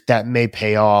 years, that may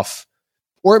pay off,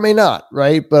 or it may not.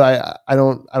 Right. But I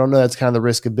don't know. That's kind of the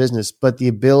risk of business, but the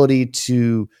ability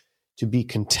to be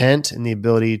content, and the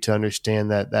ability to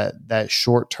understand that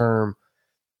short-term,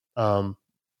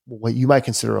 what you might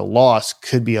consider a loss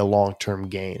could be a long-term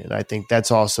gain. And I think that's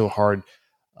also a hard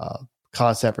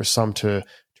concept for some to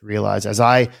realize. As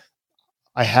I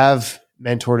have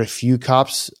mentored a few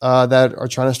cops that are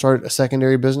trying to start a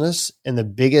secondary business, and the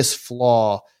biggest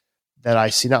flaw that I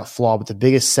see, not flaw, but the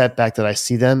biggest setback that I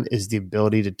see them is the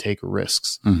ability to take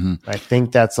risks. Mm-hmm. I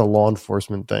think that's a law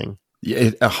enforcement thing. Yeah,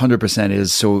 it 100%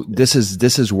 is. So this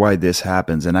is why this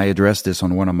happens. And I addressed this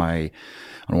on one of my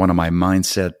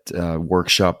mindset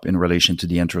workshop in relation to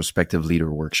the introspective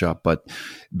leader workshop. But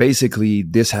basically,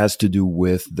 this has to do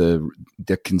with the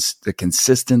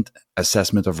consistent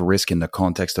assessment of risk in the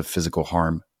context of physical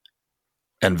harm,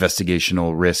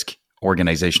 investigational risk,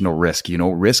 organizational risk,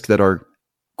 risk that are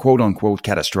quote unquote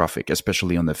catastrophic,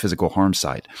 especially on the physical harm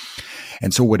side.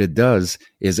 And so what it does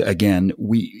is, again,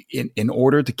 we, in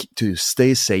order to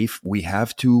stay safe, we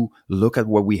have to look at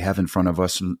what we have in front of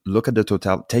us, look at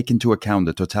take into account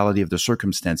the totality of the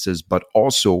circumstances, but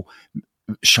also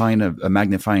shine a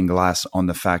magnifying glass on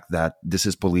the fact that this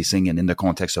is policing, and in the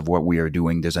context of what we are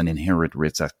doing, there's an inherent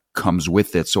risk that comes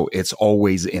with it. So it's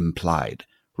always implied,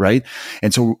 right?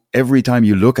 And so every time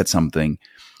you look at something,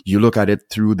 you look at it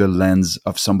through the lens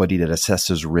of somebody that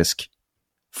assesses risk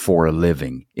for a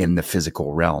living in the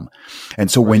physical realm.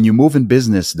 And so when you move in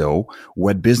business, though,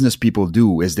 what business people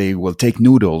do is they will take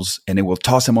noodles and they will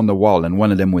toss them on the wall, and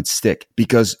one of them would stick,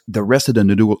 because the rest of the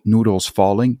noodles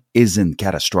falling isn't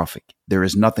catastrophic. There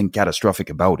is nothing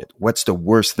catastrophic about it. What's the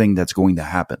worst thing that's going to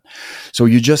happen? So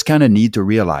you just kind of need to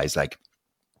realize, like,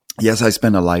 yes, I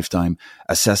spent a lifetime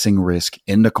assessing risk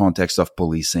in the context of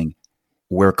policing,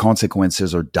 where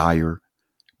consequences are dire,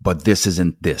 but this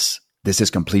isn't this. This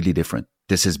is completely different.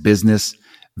 This is business.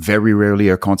 Very rarely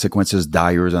are consequences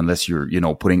dire unless you're,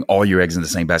 putting all your eggs in the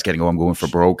same basket and go, I'm going for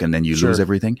broke, and then you lose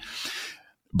everything.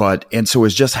 And so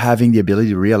it's just having the ability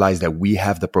to realize that we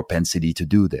have the propensity to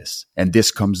do this. And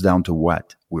this comes down to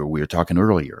what we were talking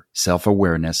earlier: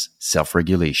 self-awareness,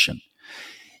 self-regulation.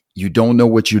 You don't know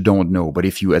what you don't know, but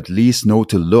if you at least know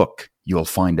to look, you'll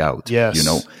find out. Yes.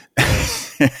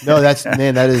 No,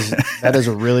 that is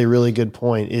a really, really good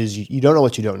point. Is you don't know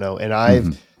what you don't know. And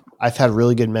I've had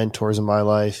really good mentors in my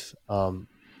life.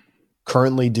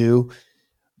 Currently do.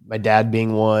 My dad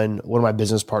being one of my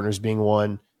business partners being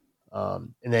one.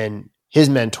 And then his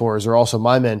mentors are also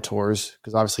my mentors,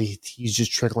 because obviously he's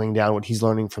just trickling down what he's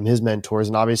learning from his mentors.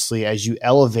 And obviously, as you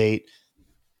elevate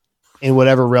in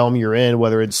whatever realm you're in,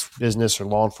 whether it's business or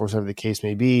law enforcement, whatever the case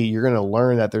may be, you're going to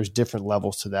learn that there's different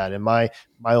levels to that. And my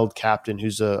old captain,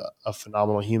 who's a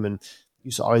phenomenal human,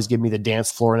 used to always give me the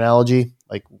dance floor analogy.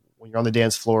 Like, when you're on the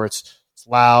dance floor, it's it's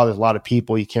loud. There's a lot of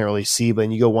people you can't really see, but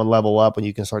then you go one level up and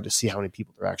you can start to see how many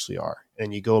people there actually are.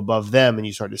 And you go above them and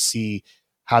you start to see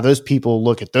how those people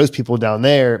look at those people down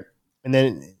there. And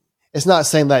then it's not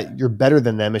saying that you're better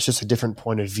than them. It's just a different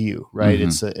point of view, right?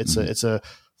 Mm-hmm. It's a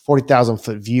 40,000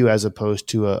 foot view as opposed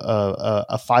to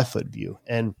a 5 foot view.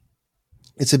 And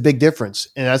it's a big difference.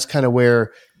 And that's kind of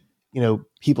where,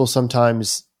 people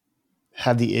sometimes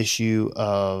have the issue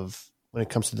of, when it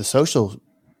comes to the social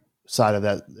side of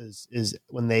that, is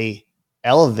when they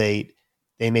elevate,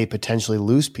 they may potentially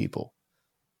lose people.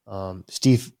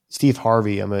 Steve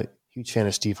Harvey, I'm a huge fan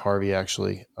of Steve Harvey,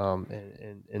 actually,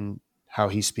 and how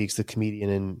he speaks, the comedian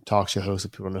and talk show host,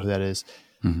 if people don't know who that is.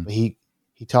 Mm-hmm. But he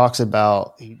talks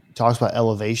about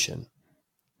elevation,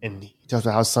 and he talks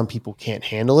about how some people can't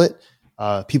handle it.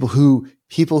 People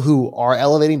who are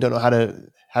elevating don't know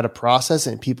how to process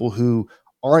it, and people who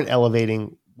aren't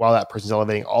elevating while that person's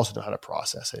elevating also know how to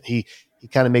process it. He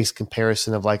kind of makes a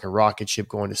comparison of like a rocket ship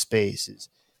going to space. Is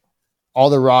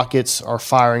all the rockets are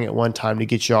firing at one time to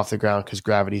get you off the ground because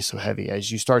gravity is so heavy.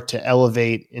 As you start to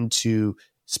elevate into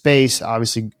space,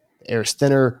 obviously air is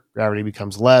thinner, gravity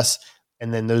becomes less,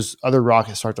 and then those other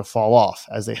rockets start to fall off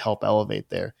as they help elevate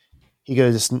there. He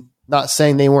goes, it's not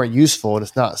saying they weren't useful, and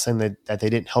it's not saying that they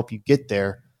didn't help you get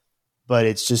there, but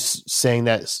it's just saying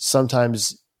that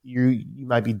sometimes you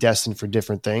might be destined for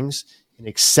different things, and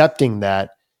accepting that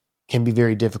can be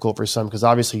very difficult for some, because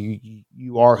obviously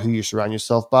you are who you surround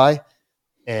yourself by.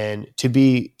 And to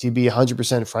be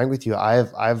 100% frank with you,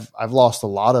 I've lost a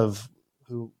lot of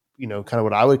who, kind of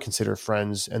what I would consider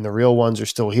friends, and the real ones are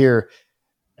still here.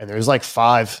 And there's like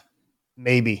 5,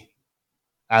 maybe,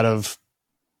 out of,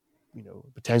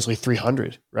 potentially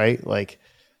 300, right? Like,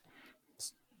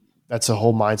 that's a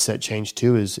whole mindset change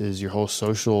too, is your whole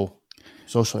social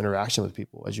interaction with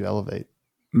people as you elevate.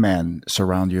 Man,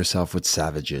 surround yourself with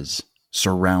savages.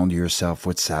 Surround yourself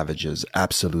with savages,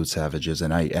 absolute savages.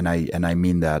 And I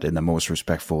mean that in the most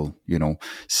respectful,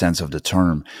 sense of the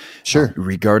term. Sure.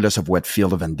 Regardless of what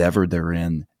field of endeavor they're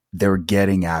in, they're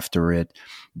getting after it.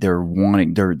 They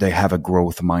have a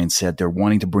growth mindset. They're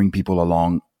wanting to bring people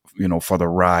along, for the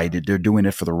ride. They're doing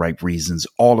it for the right reasons.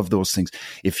 All of those things.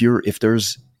 If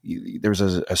there's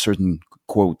a certain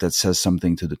quote that says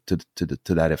something to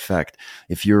that effect.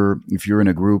 If you're in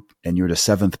a group and you're the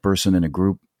 7th person in a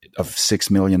group of 6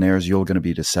 millionaires, you're going to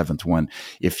be the 7th one.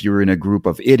 If you're in a group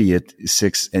of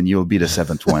 6, and you'll be the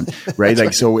 7th one, right?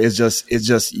 Like, so it's just,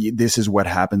 this is what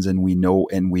happens, and we know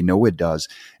it does.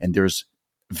 And there's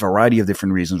a variety of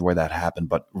different reasons why that happened.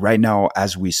 But right now,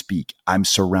 as we speak, I'm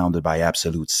surrounded by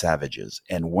absolute savages.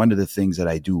 And one of the things that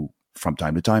I do from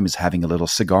time to time is having a little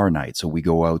cigar night. So we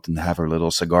go out and have our little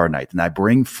cigar night, and I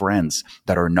bring friends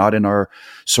that are not in our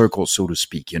circle, so to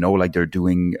speak, like they're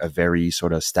doing a very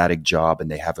sort of static job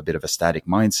and they have a bit of a static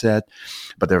mindset,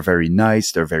 but they're very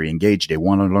nice. They're very engaged. They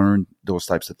want to learn those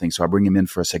types of things. So I bring them in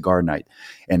for a cigar night,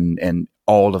 and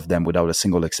all of them, without a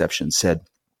single exception, said,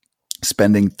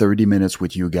 spending 30 minutes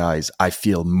with you guys, I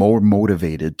feel more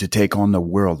motivated to take on the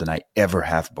world than I ever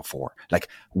have before. Like,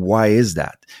 why is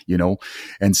that?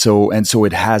 And so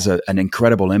it has an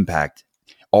incredible impact.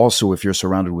 Also, if you're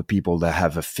surrounded with people that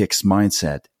have a fixed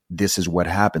mindset, this is what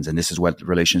happens. And this is what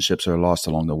relationships are lost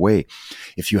along the way.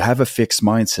 If you have a fixed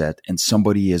mindset and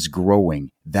somebody is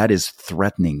growing, that is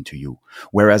threatening to you.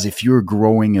 Whereas if you're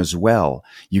growing as well,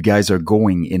 you guys are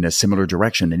going in a similar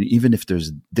direction. And even if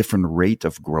there's different rate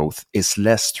of growth, it's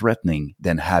less threatening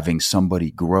than having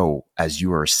somebody grow as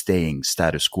you are staying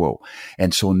status quo.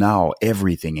 And so now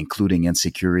everything, including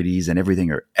insecurities and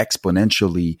everything, are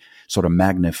exponentially sort of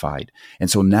magnified. And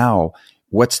so now,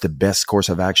 what's the best course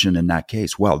of action in that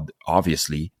case? Well,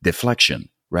 obviously, deflection,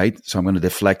 right? So I'm going to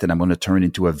deflect and I'm going to turn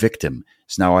into a victim.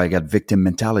 So now I got victim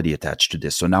mentality attached to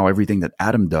this. So now everything that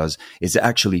Adam does is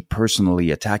actually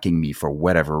personally attacking me for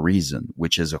whatever reason,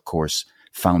 which is, of course,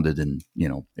 founded in,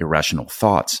 irrational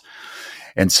thoughts.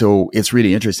 And so it's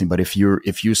really interesting. But if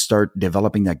you start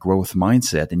developing that growth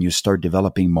mindset and you start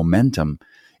developing momentum,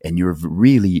 and you're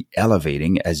really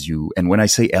elevating and when I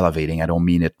say elevating, I don't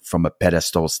mean it from a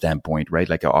pedestal standpoint, right?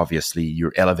 Like, obviously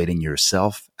you're elevating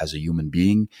yourself as a human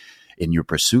being in your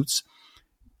pursuits.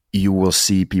 You will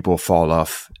see people fall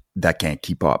off that cannot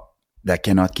keep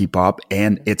up.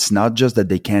 And it's not just that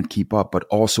they can't keep up, but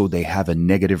also they have a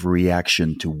negative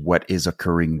reaction to what is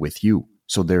occurring with you.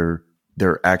 So they're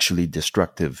actually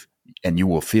destructive, and you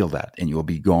will feel that, and you'll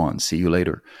be gone. See you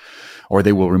later. Or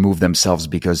they will remove themselves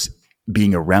because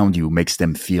being around you makes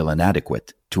them feel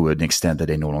inadequate to an extent that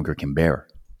they no longer can bear.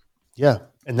 Yeah.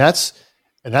 And that's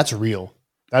real.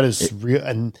 That is real.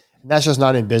 And that's just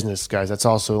not in business, guys. That's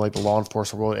also like the law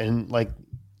enforcement world. And like,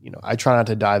 I try not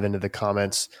to dive into the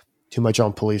comments too much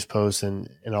on police posts and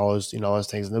all those, all those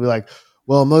things. And they'll be like,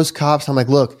 well, most cops, I'm like,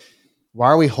 look, why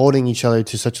are we holding each other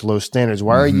to such low standards?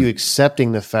 Why are you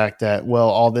accepting the fact that, well,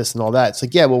 all this and all that? It's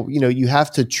like, yeah, well, you have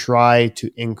to try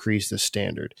to increase the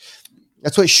standard.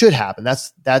 That's what should happen.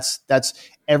 That's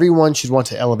everyone should want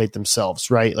to elevate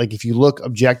themselves, right? Like if you look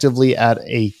objectively at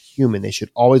a human, they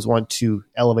should always want to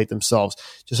elevate themselves.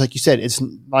 Just like you said, it's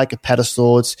like a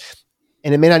pedestal.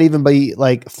 And it may not even be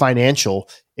like financial.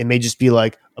 It may just be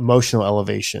like emotional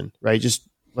elevation, right? Just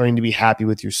learning to be happy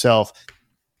with yourself.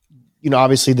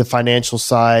 Obviously the financial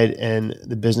side and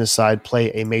the business side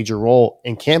play a major role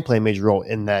and can play a major role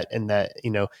in that,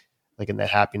 like in that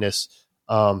happiness.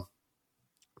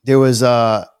 There was,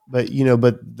 but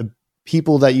the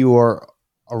people that you are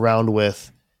around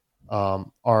with,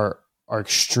 are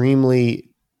extremely,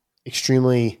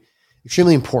 extremely,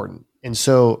 extremely important. And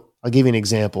so I'll give you an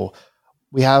example.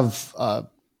 We have,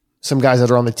 some guys that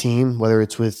are on the team, whether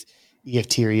it's with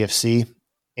EFT or EFC,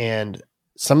 and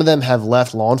some of them have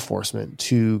left law enforcement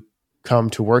to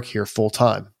come to work here full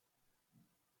time.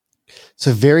 It's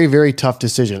a very, very tough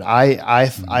decision.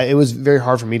 It was very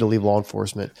hard for me to leave law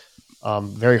enforcement.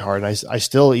 Very hard. And I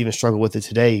still even struggle with it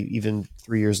today, even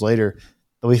 3 years later.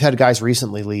 But we've had guys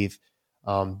recently leave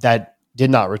that did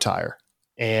not retire.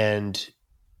 And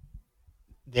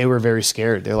they were very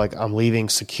scared. They're like, I'm leaving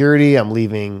security. I'm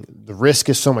leaving. The risk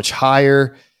is so much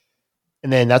higher.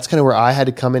 And then that's kind of where I had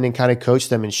to come in and kind of coach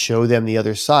them and show them the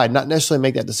other side, not necessarily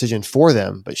make that decision for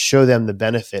them, but show them the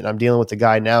benefit. And I'm dealing with a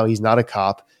guy now. He's not a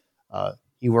cop.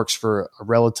 He works for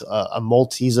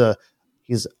he's a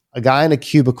guy in a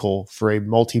cubicle for a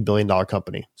multi-billion-dollar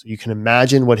company. So you can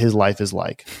imagine what his life is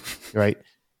like, right?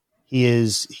 He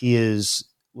is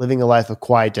living a life of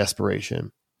quiet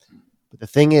desperation. But the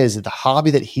thing is that the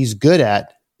hobby that he's good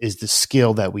at is the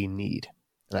skill that we need.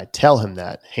 And I tell him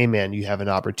that, hey man, you have an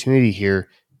opportunity here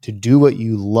to do what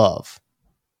you love.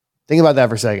 Think about that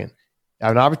for a second. You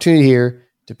have an opportunity here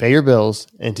to pay your bills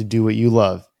and to do what you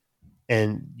love.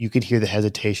 And you could hear the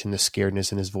hesitation, the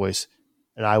scaredness in his voice.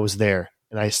 And I was there.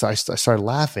 And I started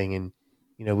laughing,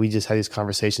 and we just had these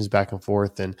conversations back and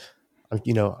forth. And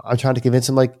I'm trying to convince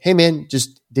him, like, hey man,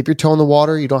 just dip your toe in the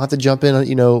water. You don't have to jump in.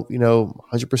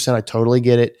 100%. I totally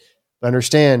get it, but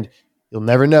understand, you'll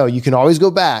never know. You can always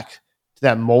go back to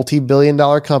that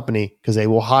multi-billion-dollar company because they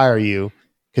will hire you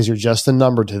because you're just a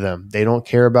number to them. They don't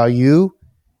care about you,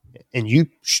 and you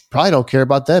probably don't care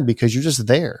about them because you're just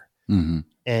there. Mm-hmm.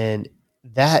 And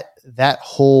that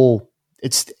whole.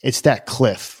 It's that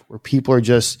cliff where people are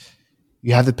just,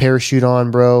 you have the parachute on,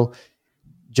 bro,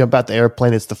 jump out the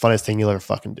airplane. It's the funnest thing you'll ever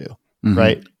fucking do. Mm-hmm.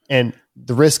 Right. And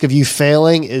the risk of you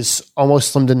failing is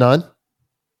almost slim to none.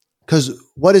 Because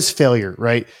what is failure,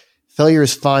 right? Failure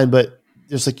is fine, but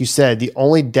just like you said, the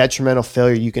only detrimental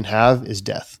failure you can have is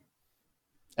death.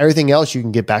 Everything else you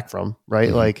can get back from, right?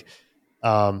 Mm-hmm. Like,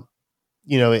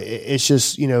 it's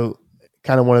just,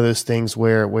 kind of one of those things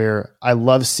where I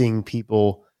love seeing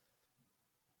people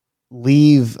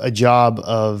leave a job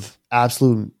of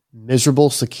absolute miserable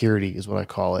security is what I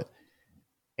call it,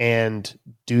 and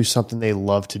do something they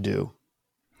love to do.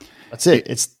 That's it.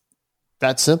 It's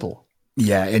that simple.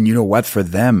 Yeah. And you know what, for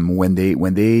them, when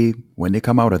they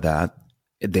come out of that,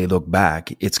 they look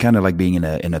back, it's kind of like being in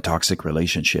a toxic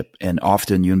relationship. And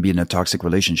often you can be in a toxic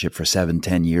relationship for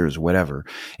 7-10 years, whatever.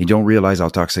 You don't realize how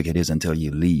toxic it is until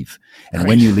you leave. And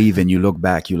when you leave and you look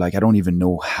back, you're like, I don't even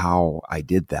know how I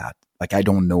did that. Like, I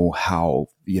don't know how,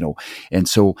 and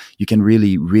so you can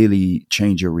really, really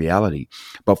change your reality.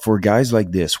 But for guys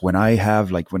like this, when I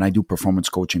do performance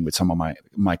coaching with some of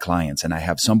my clients and I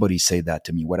have somebody say that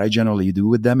to me, what I generally do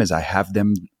with them is I have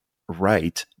them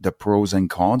write the pros and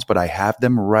cons, but I have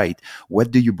them write, what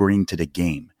do you bring to the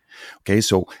game? Okay.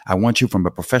 So I want you from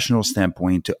a professional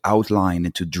standpoint to outline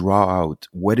and to draw out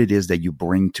what it is that you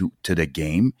bring to the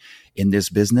game in this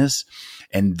business.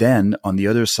 And then on the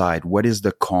other side, what is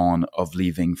the con of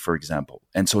leaving, for example?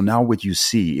 And so now what you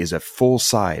see is a full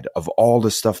side of all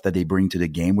the stuff that they bring to the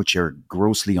game, which are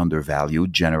grossly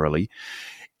undervalued generally.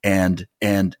 And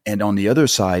on the other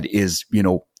side is,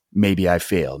 maybe I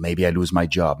fail, maybe I lose my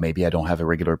job, maybe I don't have a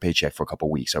regular paycheck for a couple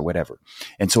of weeks or whatever.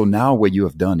 And so now what you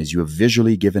have done is you have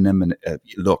visually given them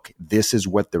look, this is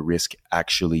what the risk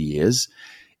actually is.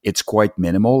 It's quite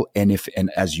minimal. And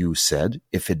as you said,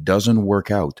 if it doesn't work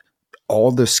out,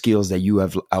 all the skills that you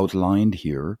have outlined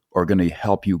here are going to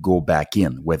help you go back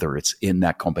in, whether it's in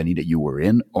that company that you were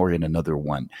in or in another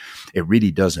one. It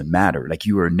really doesn't matter. Like,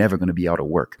 you are never going to be out of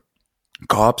work.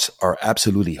 Cops are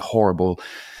absolutely horrible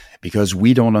because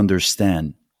we don't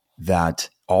understand that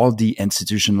all the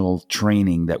institutional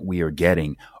training that we are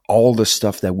getting all the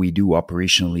stuff that we do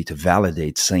operationally to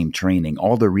validate same training,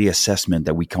 all the reassessment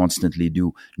that we constantly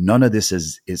do, none of this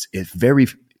is very,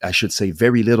 I should say,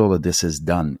 very little of this is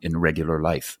done in regular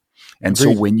life. And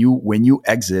Agreed. so when you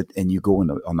exit and you go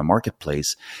on the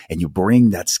marketplace and you bring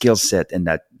that skill set and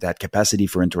that capacity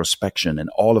for introspection and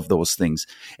all of those things,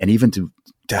 and even to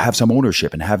have some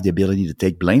ownership and have the ability to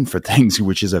take blame for things,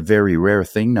 which is a very rare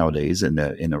thing nowadays in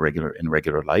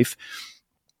regular life,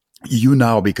 you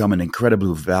now become an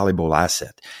incredibly valuable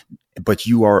asset. But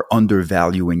you are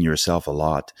undervaluing yourself a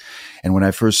lot. And when I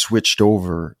first switched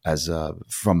over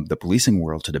from the policing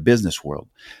world to the business world,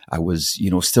 I was,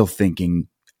 still thinking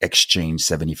exchange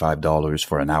 $75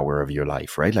 for an hour of your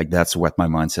life, right? Like that's what my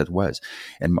mindset was.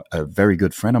 And a very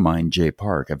good friend of mine, Jay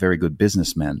Park, a very good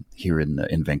businessman here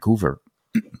in Vancouver,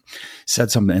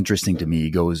 said something interesting to me. He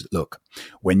goes, look,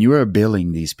 when you are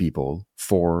billing these people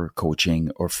for coaching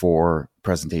or for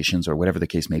presentations or whatever the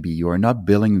case may be, you are not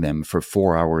billing them for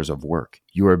 4 hours of work.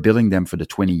 You are billing them for the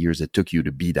 20 years it took you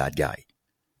to be that guy.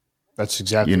 That's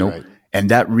exactly right. And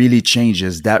that really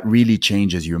changes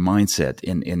your mindset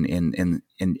in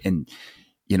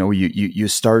you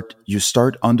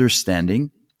start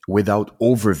understanding without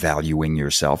overvaluing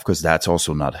yourself, because that's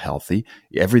also not healthy.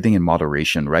 Everything in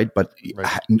moderation, right? But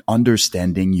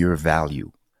understanding your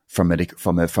value from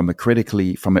a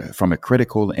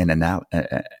critical and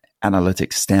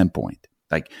analytic standpoint.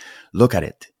 Like, look at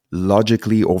it.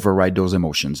 Logically override those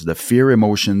emotions. The fear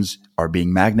emotions are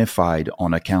being magnified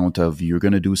on account of you're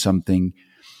going to do something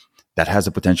that has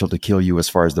the potential to kill you as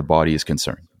far as the body is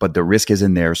concerned. But the risk is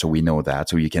in there, so we know that.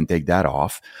 So you can take that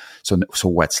off. So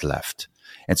what's left?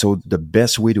 And so the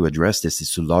best way to address this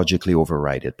is to logically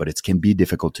override it, but it can be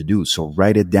difficult to do. So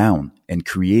write it down and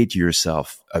create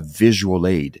yourself a visual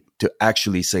aid to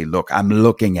actually say, look, I'm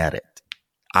looking at it.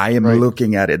 I am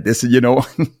looking at it. This,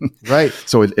 right.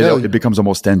 So it becomes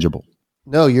almost tangible.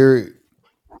 No, you're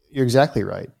exactly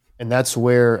right. And that's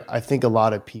where I think a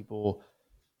lot of people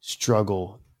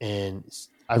struggle. And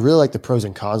I really like the pros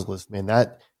and cons list, man.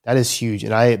 That is huge.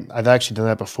 And I've actually done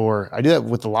that before. I do that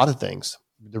with a lot of things.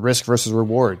 The risk versus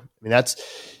reward. I mean,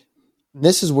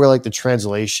 this is where like the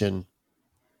translation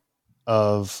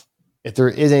of, if there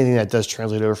is anything that does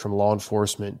translate over from law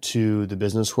enforcement to the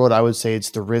business world, I would say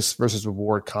it's the risk versus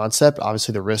reward concept.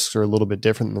 Obviously the risks are a little bit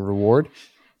different than the reward,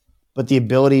 but the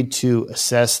ability to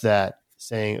assess that,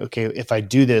 saying, okay, if I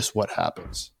do this, what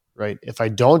happens, right? If I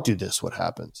don't do this, what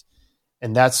happens?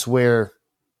 And that's where,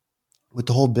 with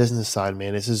the whole business side,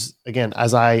 man, this is, again,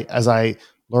 as I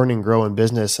learn and grow in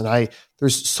business, and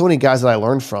there's so many guys that I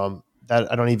learned from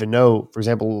that I don't even know. For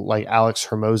example, like Alex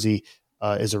Hermosi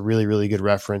is a really, really good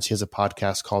reference. He has a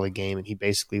podcast called The Game, and he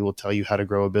basically will tell you how to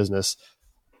grow a business.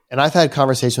 And I've had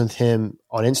conversations with him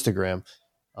on Instagram,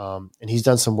 and he's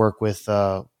done some work with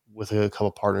a couple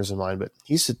of partners of mine. But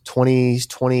he's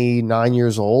 29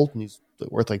 years old, and he's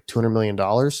worth like $200 million.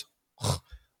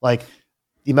 Like,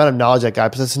 the amount of knowledge that guy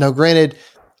possesses. Now, granted,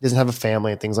 he doesn't have a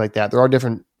family and things like that. There are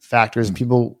different factors, and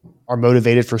people are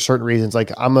motivated for certain reasons.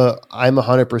 Like I'm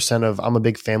 100% of, I'm a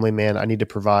big family man. I need to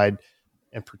provide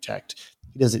and protect.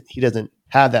 He doesn't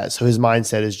have that. So his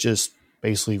mindset is just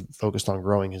basically focused on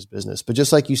growing his business. But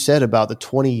just like you said about the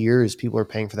 20 years people are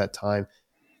paying for that time,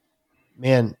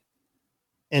 man.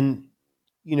 And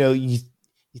you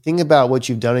think about what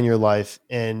you've done in your life,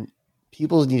 and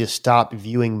people need to stop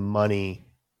viewing money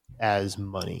as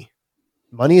money.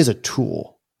 Money is a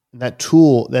tool, and that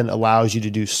tool then allows you to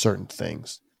do certain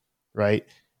things, right?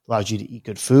 Allows you to eat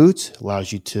good foods,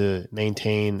 allows you to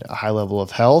maintain a high level of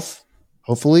health.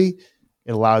 Hopefully,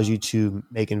 it allows you to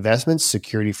make investments,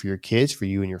 security for your kids, for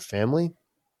you and your family.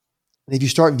 And if you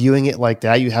start viewing it like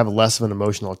that, you have less of an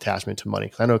emotional attachment to money.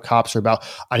 Because I know cops are about,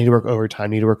 I need to work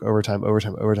overtime,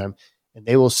 and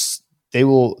they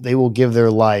will give their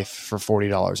life for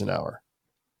 $40 an hour.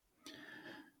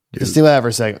 Dude. Just think about that for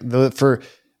a second.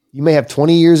 You may have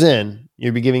 20 years in,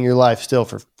 you'll be giving your life still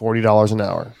for $40 an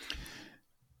hour.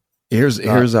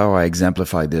 Here's how I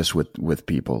exemplify this with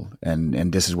people,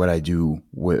 and this is what I do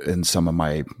in some of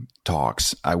my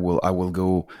talks. I will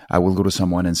go to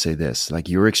someone and say this, like,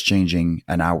 you're exchanging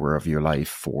an hour of your life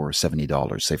for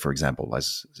 $70, say, for example,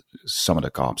 as some of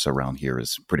the cops around here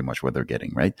is pretty much what they're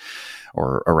getting, right?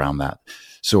 Or around that.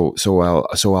 So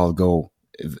I'll go,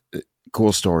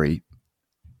 cool story.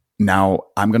 Now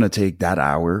I'm going to take that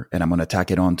hour and I'm going to tack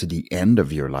it on to the end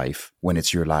of your life when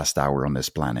it's your last hour on this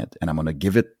planet. And I'm going to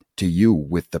give it to you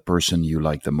with the person you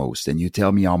like the most. And you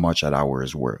tell me how much that hour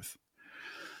is worth.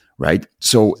 Right.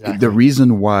 So exactly.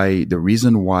 The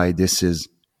reason why this is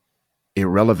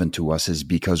irrelevant to us is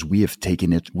because we have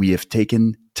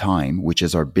taken time, which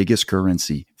is our biggest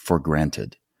currency, for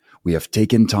granted. We have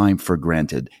taken time for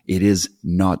granted. It is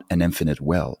not an infinite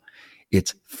well.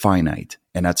 It's finite.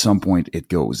 And at some point it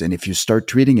goes. And if you start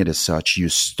treating it as such, you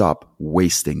stop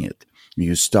wasting it.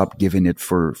 You stop giving it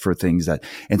for things that,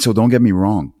 and so don't get me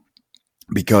wrong,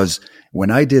 because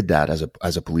when I did that as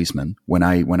a policeman, when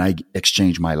I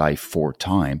exchanged my life for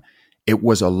time, it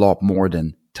was a lot more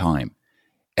than time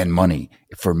and money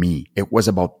for me. It was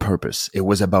about purpose. It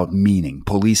was about meaning.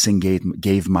 Policing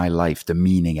gave my life the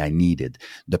meaning I needed,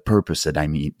 the purpose that I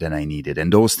needed.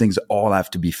 And those things all have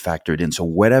to be factored in. So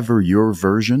whatever your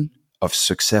version of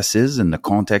success is in the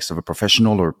context of a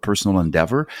professional or personal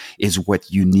endeavor is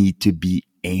what you need to be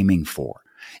aiming for.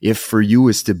 If for you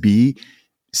is to be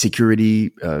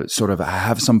security, sort of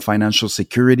have some financial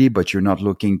security, but you're not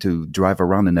looking to drive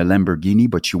around in a Lamborghini,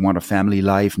 but you want a family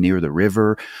life near the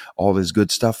river, all this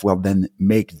good stuff, well, then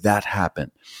make that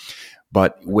happen.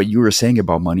 But what you were saying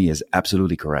about money is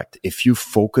absolutely correct. If you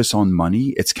focus on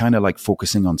money, it's kind of like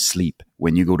focusing on sleep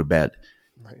when you go to bed.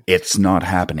 Right. It's not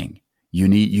happening. You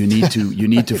need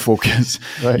to focus.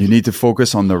 Right. You need to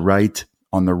focus on the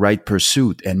right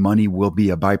pursuit, and money will be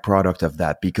a byproduct of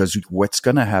that, because what's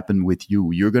going to happen with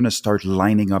you, you're going to start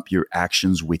lining up your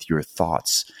actions with your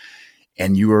thoughts,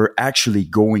 and you are actually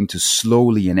going to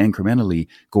slowly and incrementally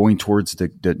going towards the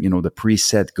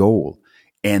preset goal.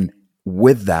 And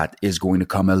with that is going to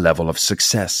come a level of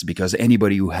success, because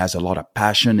anybody who has a lot of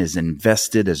passion, is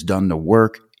invested, has done the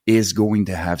work, is going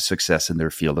to have success in their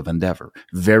field of endeavor.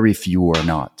 Very few are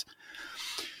not.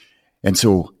 And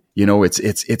so,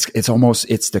 it's almost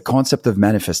the concept of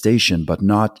manifestation, but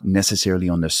not necessarily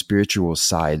on the spiritual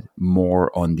side,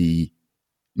 more on the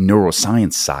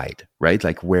neuroscience side, right?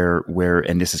 Like where,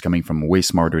 and this is coming from way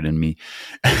smarter than me,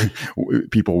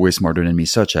 people way smarter than me,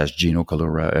 such as Gino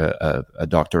Calura, a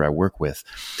doctor I work with.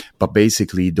 But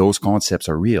basically those concepts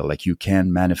are real. Like you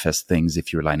can manifest things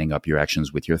if you're lining up your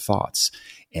actions with your thoughts.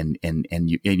 And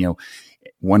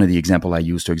one of the example I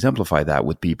use to exemplify that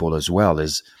with people as well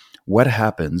is, what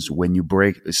happens when you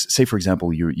break, say, for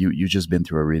example, you just been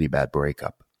through a really bad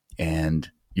breakup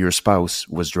and your spouse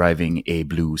was driving a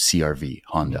blue CRV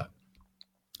Honda.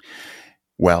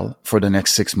 Well, for the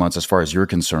next 6 months, as far as you're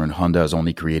concerned, Honda has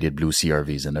only created blue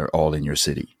CRVs and they're all in your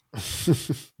city.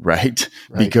 Right?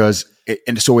 Because,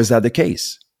 and so is that the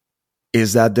case?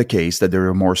 Is that the case that there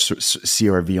are more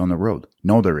CRV on the road?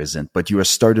 No, there isn't. But you have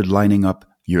started lining up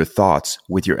your thoughts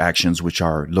with your actions, which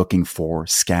are looking for,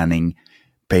 scanning,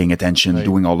 paying attention, right,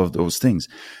 doing all of those things.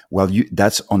 Well,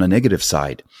 that's on a negative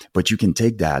side, but you can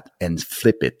take that and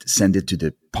flip it, send it to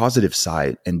the positive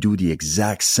side and do the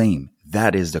exact same.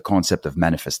 That is the concept of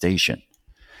manifestation.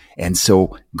 And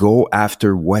so go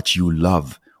after what you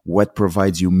love, what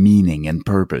provides you meaning and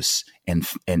purpose. And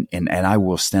I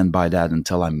will stand by that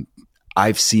until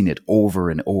I've seen it over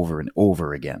and over and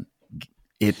over again.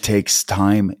 It takes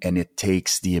time and it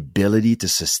takes the ability to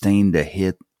sustain the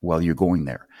hit while you're going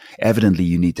there. Evidently,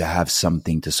 you need to have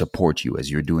something to support you as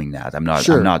you're doing that.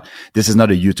 This is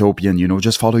not a utopian,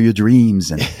 just follow your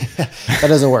dreams. And that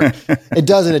doesn't work. It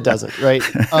does and it doesn't, right?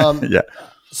 Yeah.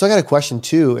 So I got a question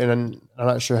too, and I'm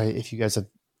not sure if you guys have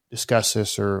discussed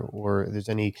this or there's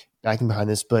any backing behind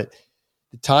this, but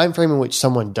the time frame in which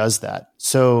someone does that.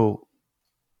 So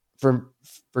for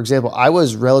example, I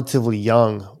was relatively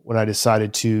young when I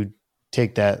decided to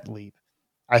take that leap.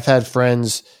 I've had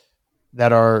friends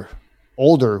that are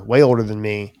older, way older than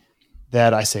me,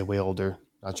 that I say way older,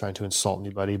 not trying to insult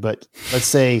anybody, but let's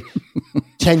say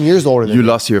 10 years older than you me.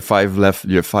 Lost your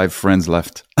 5 friends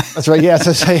left. That's right. Yeah.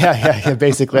 So yeah.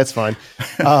 Basically, that's fine.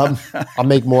 I'll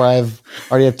make more. I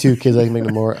already have 2 kids. I can make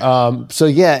them more. So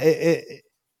yeah,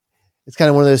 it's kind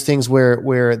of one of those things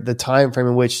where the time frame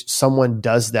in which someone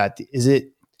does that, is it,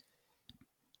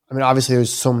 I mean, obviously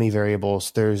there's so many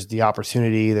variables. There's the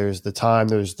opportunity, there's the time,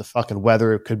 there's the fucking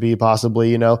weather. It could be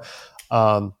possibly,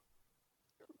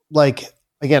 like,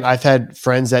 again, I've had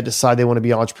friends that decide they want to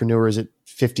be entrepreneurs at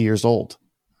 50 years old.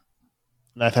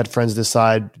 And I've had friends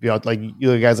decide to be like,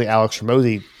 guys like Alex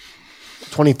Ramosi,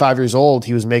 25 years old,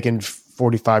 he was making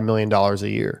 $45 million a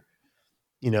year.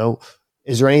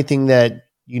 Is there anything that,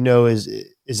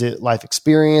 is it life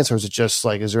experience, or is it just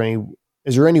like, is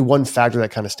there any one factor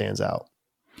that kind of stands out?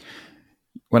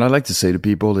 What I like to say to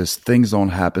people is things don't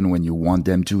happen when you want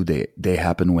them to. They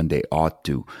happen when they ought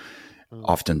to,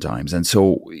 oftentimes. And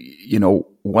so,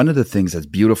 one of the things that's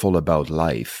beautiful about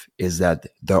life is that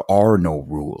there are no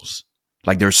rules.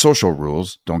 Like there's social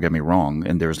rules, don't get me wrong,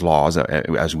 and there's laws,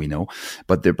 as we know,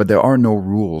 but there are no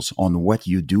rules on what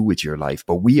you do with your life.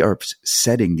 But we are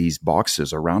setting these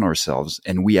boxes around ourselves,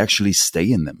 and we actually stay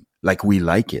in them. Like we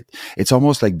like it. It's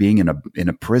almost like being in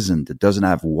a prison that doesn't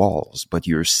have walls, but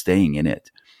you're staying in it.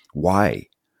 Why?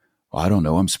 I don't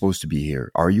know. I'm supposed to be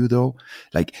here. Are you though?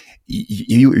 Like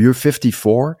you're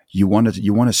 54. You want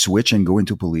to switch and go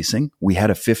into policing. We had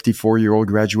a 54-year-old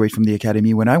graduate from the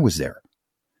academy when I was there.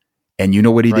 And you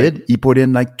know what he did? He put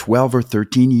in like 12 or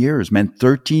 13 years, man,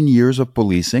 13 years of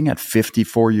policing at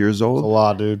 54 years old. That's a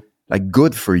lot, dude. Like,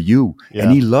 good for you. Yeah.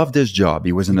 And he loved his job.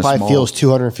 He was in a small... He probably feels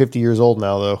 250 years old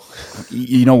now, though.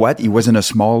 You know what? He was in a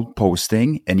small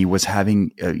posting, and he was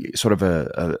having sort of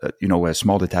a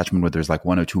small detachment where there's like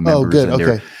 1 or 2 members. Oh, good.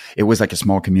 Okay. It was like a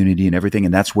small community and everything,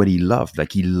 and that's what he loved.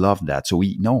 Like, he loved that. So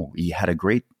he had a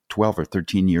great 12 or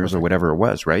 13 years or whatever it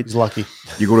was, right? He's lucky.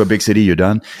 You go to a big city, you're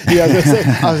done. Yeah,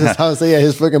 I was gonna say, yeah,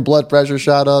 his freaking blood pressure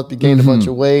shot up. He gained a bunch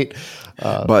of weight.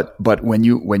 But when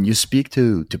you speak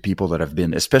to people that have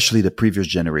been, especially the previous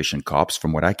generation cops,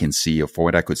 from what I can see, or for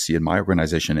what I could see in my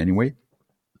organization anyway,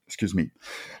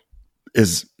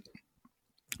 is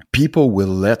people will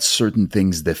let certain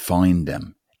things define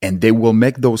them, and they will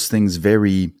make those things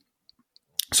very.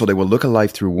 So they will look at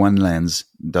life through one lens,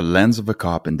 the lens of a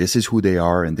cop, and this is who they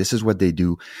are, and this is what they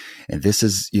do, and this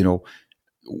is,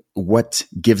 what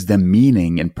gives them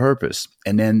meaning and purpose.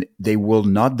 And then they will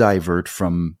not divert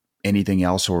from anything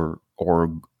else or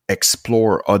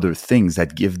explore other things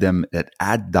that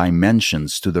add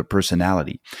dimensions to their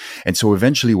personality. And so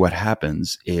eventually what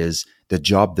happens is the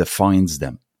job defines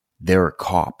them. They're a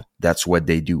cop. That's what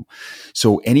they do.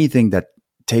 So anything that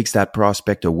takes that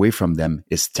prospect away from them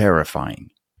is terrifying.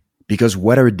 Because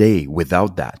what are they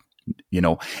without that?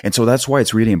 And so that's why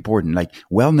it's really important. Like,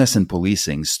 wellness in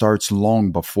policing starts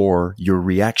long before you're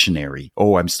reactionary.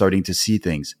 Oh, I'm starting to see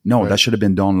things. No, that should have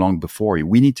been done long before.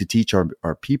 We need to teach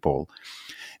our people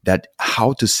that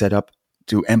how to set up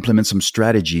to implement some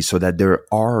strategies so that they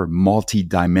are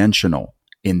multidimensional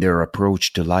in their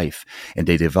approach to life. And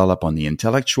they develop on the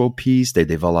intellectual piece, they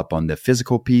develop on the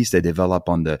physical piece, they develop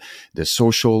on the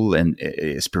social and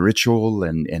spiritual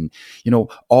and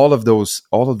all of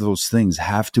those things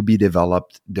have to be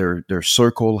developed. Their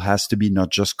circle has to be not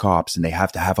just cops, and they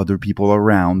have to have other people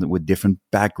around with different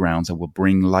backgrounds that will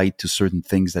bring light to certain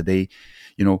things that they,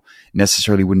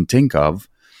 necessarily wouldn't think of.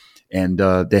 And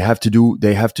they have to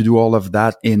do all of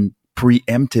that in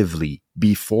preemptively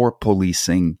before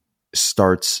policing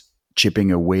starts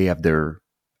chipping away at their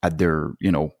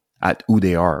at who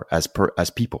they are as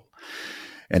people.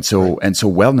 And so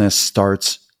wellness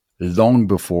starts long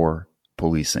before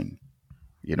policing,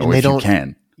 if you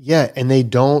can. Yeah. And they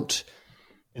don't,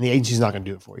 and the agency's not going to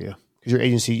do it for you, because your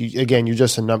agency, again, you're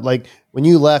just a number. Like, when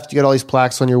you left, you got all these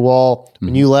plaques on your wall.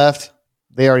 When you left,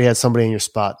 they already had somebody in your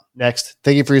spot. Next,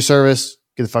 thank you for your service.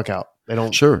 Get the fuck out. They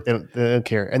don't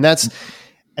care.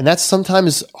 And that's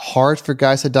sometimes hard for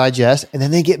guys to digest. And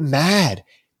then they get mad.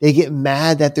 They get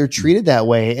mad that they're treated that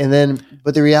way. And then,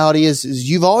 but the reality is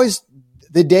you've always,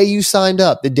 the day you signed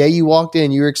up, the day you walked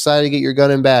in, you were excited to get your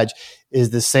gun and badge,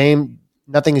 is the same.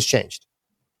 Nothing has changed.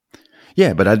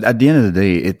 Yeah. But at the end of the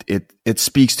day, it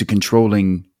speaks to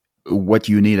controlling what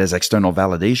you need as external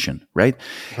validation, right?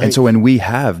 And so when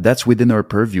that's within our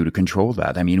purview to control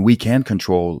that. I mean, we can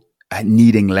control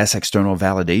needing less external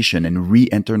validation and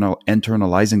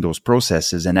internalizing those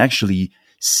processes and actually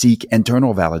seek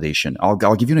internal validation.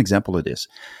 I'll give you an example of this.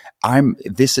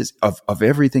 This is of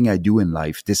everything I do in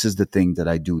life, this is the thing that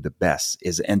I do the best,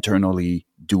 is internally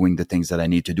doing the things that I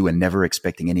need to do and never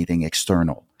expecting anything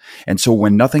external. And so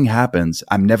when nothing happens,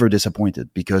 I'm never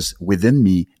disappointed, because within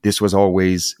me, this was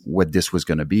always what this was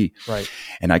going to be. Right.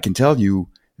 And I can tell you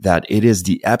that it is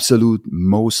the absolute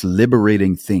most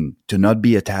liberating thing to not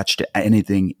be attached to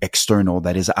anything external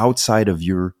that is outside of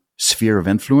your sphere of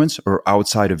influence or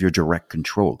outside of your direct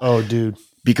control. Oh, dude.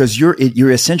 Because you're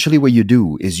essentially, what you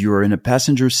do is you're in a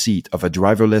passenger seat of a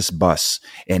driverless bus,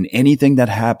 and anything that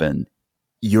happened,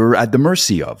 you're at the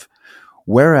mercy of.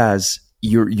 Whereas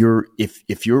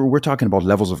we're talking about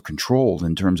levels of control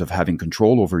in terms of having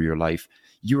control over your life,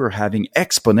 you are having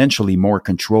exponentially more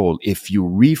control if you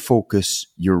refocus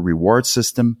your reward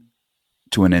system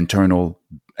to an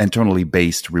internally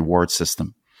based reward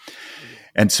system.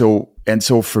 And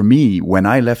so for me, when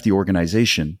I left the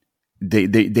organization,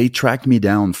 they tracked me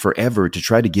down forever to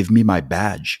try to give me my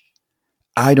badge.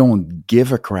 I don't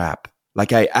give a crap.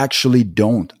 Like, I actually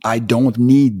don't. I don't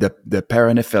need the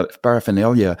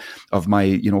paraphernalia of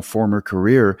my, former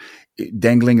career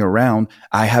dangling around.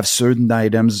 I have certain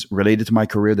items related to my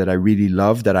career that I really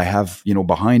love, that I have,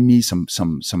 behind me, some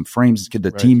frames that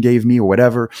the team gave me or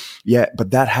whatever. Yeah.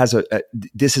 But that has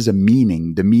this is a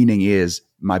meaning. The meaning is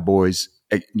my boys,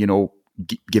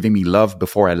 giving me love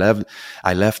before I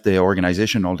left the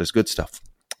organization, all this good stuff.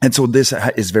 And so this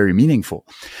is very meaningful.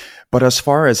 But as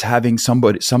far as having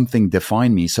something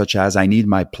define me, such as I need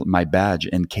my badge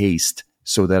encased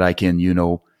so that I can,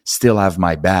 still have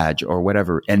my badge or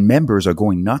whatever. And members are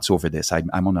going nuts over this.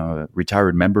 I'm on a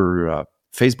retired member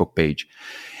Facebook page,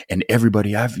 and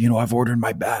everybody, I've ordered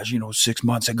my badge, 6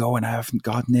 months ago and I haven't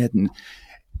gotten it. And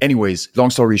anyways,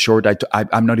 long story short, I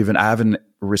haven't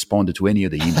responded to any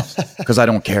of the emails because I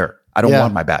don't care. I don't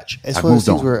want my badge. I've moved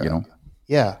on,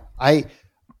 Yeah.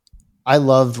 I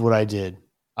loved what I did.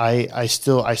 I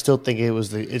still think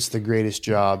it's the greatest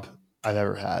job I've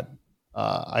ever had.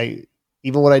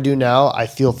 Even what I do now, I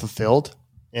feel fulfilled,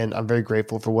 and I'm very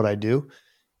grateful for what I do.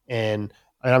 And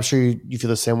I'm sure you feel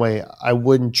the same way. I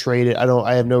wouldn't trade it.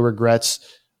 I have no regrets.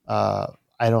 I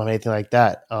don't have anything like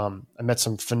that. I met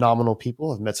some phenomenal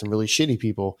people. I've met some really shitty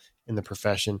people in the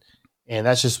profession, and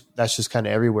that's just kind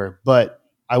of everywhere. But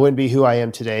I wouldn't be who I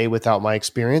am today without my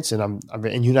experience. And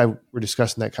and you and I were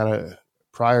discussing that kind of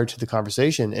prior to the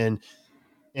conversation.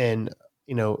 And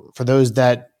for those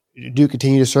that do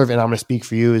continue to serve, and I'm going to speak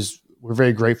for you, we're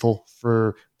very grateful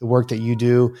for the work that you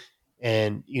do.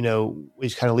 And,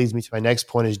 which kind of leads me to my next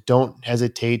point is don't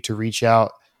hesitate to reach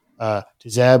out to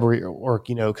Zeb or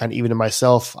kind of even to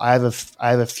myself. I have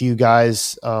a few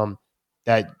guys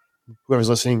that whoever's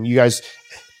listening, you guys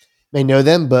may know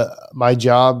them, but my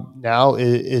job now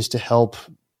is to help.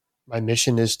 My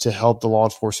mission is to help the law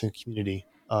enforcement community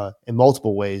in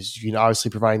multiple ways.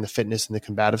 Obviously providing the fitness and the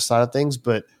combative side of things,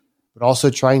 but also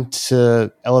trying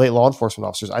to elevate law enforcement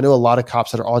officers. I know a lot of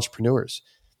cops that are entrepreneurs,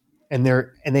 and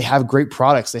they have great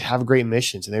products, they have great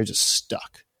missions, and they're just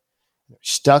stuck. They're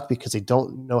stuck because they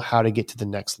don't know how to get to the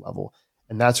next level.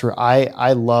 And that's where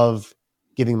I love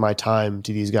giving my time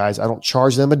to these guys. I don't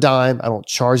charge them a dime. I don't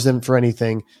charge them for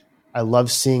anything. I love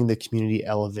seeing the community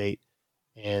elevate.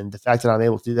 And the fact that I'm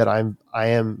able to do that, I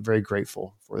am very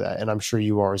grateful for that. And I'm sure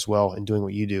you are as well in doing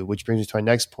what you do, which brings me to my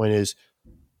next point is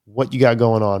what you got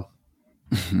going on.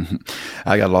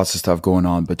 I got lots of stuff going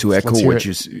on, but to echo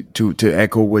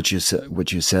what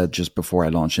you said just before I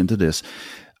launch into this,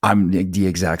 I'm the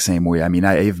exact same way. I mean,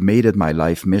 I've made it my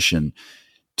life mission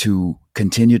to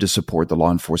continue to support the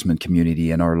law enforcement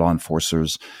community and our law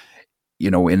enforcers,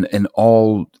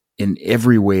 in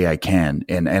every way I can.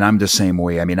 And I'm the same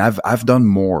way. I mean, I've done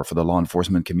more for the law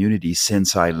enforcement community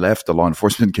since I left the law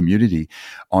enforcement community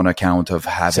on account of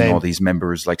having all these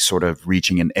members like sort of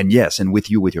reaching and yes. And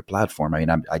with your platform, I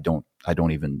mean, I don't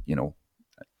even,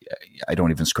 I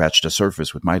don't even scratch the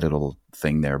surface with my little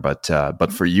thing there, but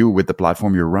for you with the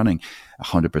platform you're running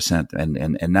 100%.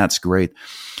 And that's great.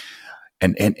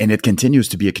 And it continues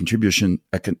to be a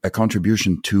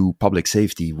contribution to public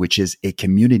safety, which is a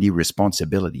community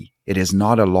responsibility. It is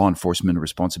not a law enforcement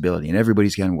responsibility. And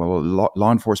everybody's going, well,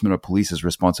 law enforcement or police is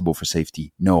responsible for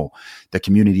safety. No, the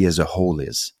community as a whole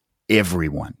is.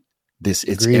 Everyone.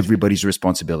 It's everybody's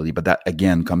responsibility. But that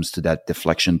again comes to that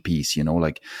deflection piece,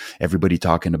 like everybody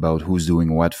talking about who's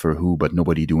doing what for who, but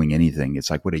nobody doing anything. It's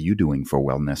like, what are you doing for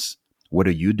wellness? What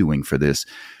are you doing for this?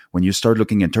 When you start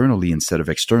looking internally instead of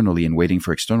externally and waiting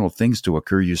for external things to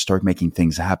occur, you start making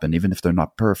things happen. Even if they're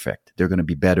not perfect, they're going to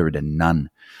be better than none.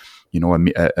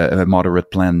 A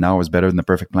moderate plan now is better than the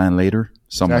perfect plan later.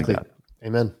 Something like that.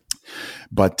 Amen.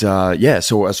 But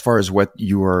so as far as what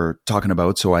you are talking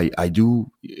about, so I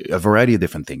do a variety of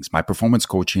different things. My performance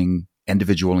coaching,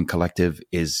 individual and collective,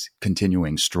 is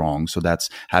continuing strong. So that's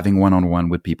having one-on-one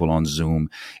with people on Zoom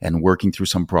and working through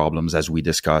some problems as we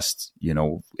discussed,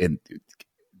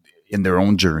 in their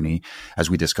own journey, as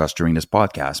we discussed during this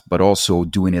podcast, but also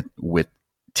doing it with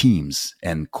teams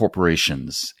and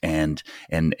corporations and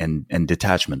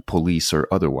detachment, police or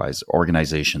otherwise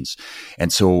organizations.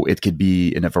 And so it could be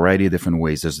in a variety of different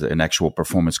ways. There's an actual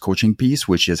performance coaching piece,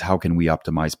 which is how can we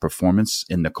optimize performance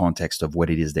in the context of what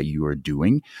it is that you are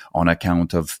doing on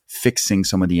account of fixing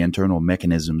some of the internal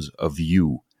mechanisms of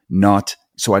you,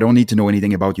 so I don't need to know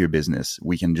anything about your business.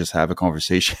 We can just have a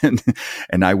conversation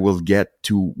and I will get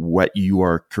to what you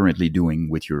are currently doing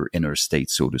with your inner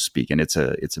state, so to speak. And it's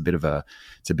a bit of a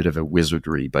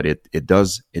wizardry, but it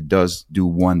does do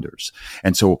wonders.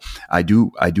 And so I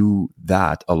do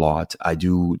that a lot. I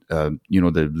do,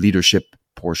 the leadership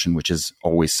portion, which is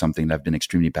always something that I've been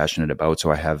extremely passionate about.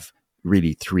 So I have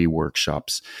really 3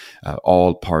 workshops,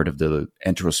 all part of the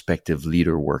introspective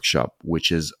leader workshop,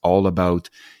 which is all about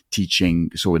teaching.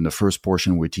 So in the first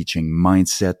portion, we're teaching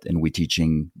mindset and we're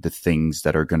teaching the things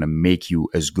that are going to make you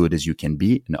as good as you can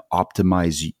be and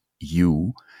optimize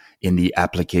you in the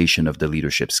application of the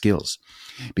leadership skills.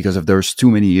 Because if there's too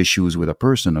many issues with a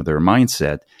person or their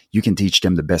mindset, you can teach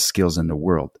them the best skills in the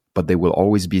world, but they will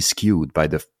always be skewed by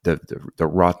the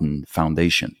rotten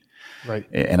foundation. Right.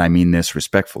 And I mean this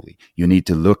respectfully. You need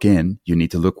to look in, you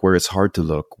need to look where it's hard to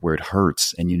look, where it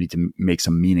hurts, and you need to make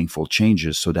some meaningful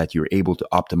changes so that you're able to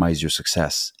optimize your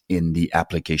success in the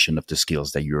application of the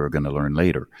skills that you're going to learn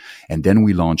later. And then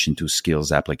we launch into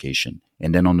skills application.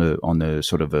 And then on the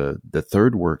sort of the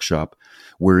third workshop,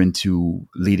 we're into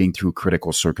leading through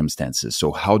critical circumstances.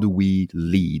 So how do we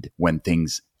lead when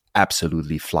things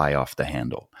absolutely fly off the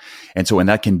handle? And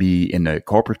that can be in a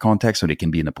corporate context, or it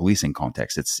can be in a policing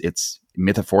context. It's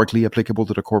metaphorically applicable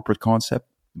to the corporate concept,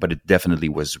 but it definitely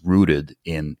was rooted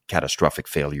in catastrophic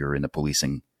failure in the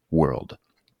policing world.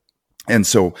 And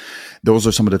so those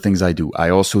are some of the things I do. I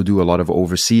also do a lot of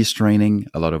overseas training,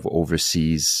 a lot of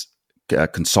overseas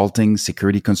consulting,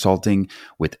 security consulting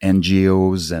with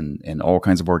NGOs and all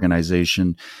kinds of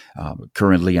organization.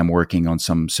 Currently, I'm working on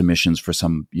some submissions for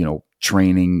some,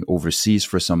 training overseas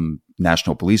for some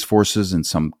national police forces in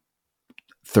some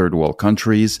third world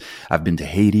countries. I've been to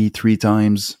Haiti 3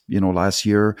 times, last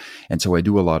year. And so I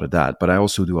do a lot of that, but I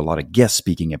also do a lot of guest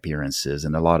speaking appearances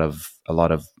and a lot of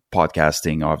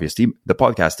podcasting. Obviously, the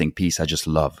podcasting piece, I just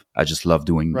love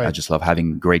doing. Right. I just love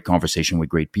having great conversation with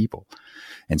great people.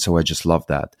 And so I just love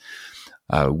that.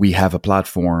 We have a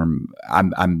platform.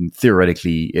 I'm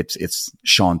theoretically, it's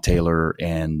Sean Taylor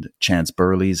and Chance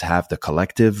Burley's have The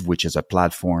Collective, which is a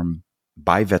platform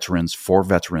by veterans for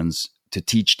veterans to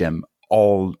teach them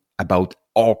all about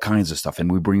all kinds of stuff. And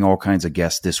we bring all kinds of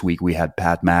guests. This week we had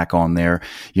Pat Mack on there,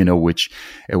 which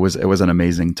it was an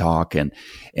amazing talk. And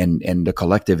The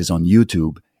Collective is on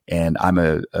YouTube. And I'm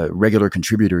a regular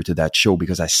contributor to that show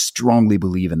because I strongly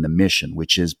believe in the mission,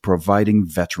 which is providing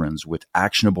veterans with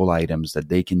actionable items that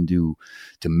they can do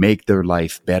to make their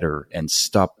life better and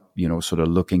stop, sort of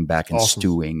looking back and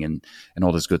stewing and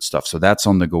all this good stuff. So that's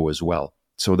on the go as well.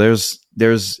 So there's,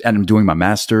 and I'm doing my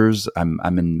master's. I'm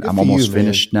almost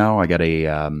finished now. I got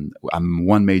I'm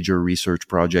one major research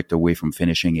project away from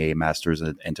finishing a master's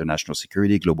in international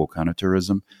security, global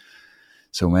counterterrorism.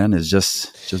 So man, it's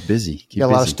just busy. You got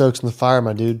a lot of stokes in the fire,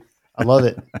 my dude. I love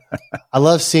it. I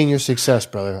love seeing your success,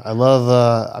 brother. I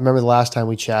remember the last time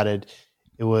we chatted,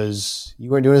 you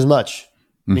weren't doing as much.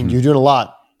 I mean, you're doing a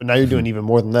lot, but now you're doing even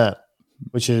more than that,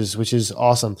 which is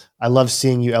awesome. I love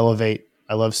seeing you elevate.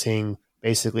 I love seeing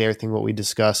basically everything what we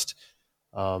discussed.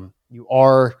 You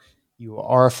are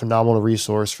a phenomenal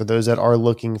resource for those that are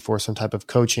looking for some type of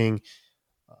coaching.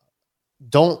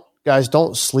 Guys,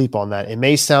 don't sleep on that. It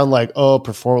may sound like,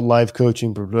 perform life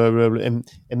coaching, blah, blah, blah, blah.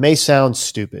 And it may sound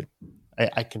stupid.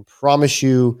 I can promise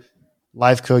you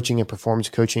life coaching and performance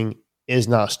coaching is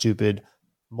not stupid.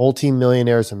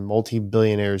 Multi-millionaires and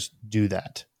multi-billionaires do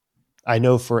that. I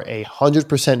know for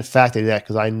 100% fact they do that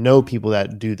because I know people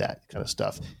that do that kind of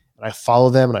stuff. And I follow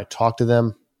them and I talk to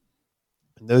them.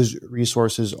 And those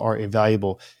resources are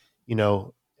invaluable,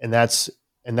 and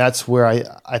that's where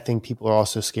I think people are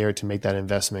also scared to make that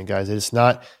investment, guys. It's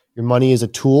not, your money is a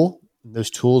tool. Those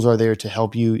tools are there to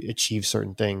help you achieve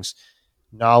certain things.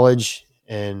 Knowledge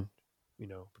and,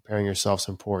 preparing yourself is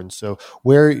important. So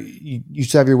where you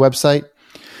still have your website?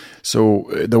 So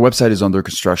the website is under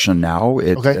construction now.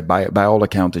 Okay. By all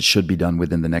accounts, it should be done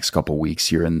within the next couple of weeks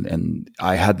here. And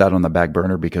I had that on the back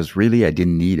burner because really I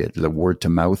didn't need it. The word to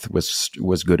mouth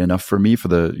was good enough for me for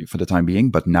the time being,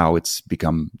 but now it's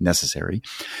become necessary.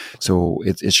 So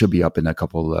it should be up in a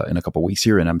couple of weeks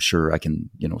here. And I'm sure I can,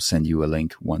 send you a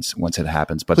link once it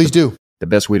happens. But please do. The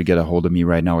best way to get a hold of me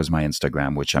right now is my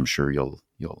Instagram, which I'm sure you'll.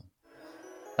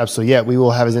 Absolutely. Yeah. We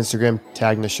will have his Instagram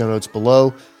tagged in the show notes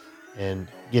below, and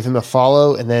give him a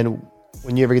follow. And then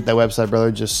when you ever get that website,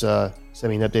 brother, just send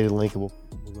me an updated link and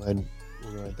we'll go ahead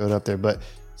and throw it up there. But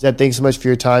Seb, thanks so much for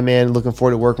your time, man. Looking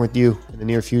forward to working with you in the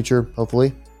near future,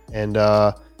 hopefully. And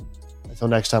until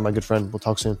next time, my good friend, we'll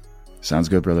talk soon. Sounds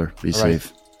good, brother. Be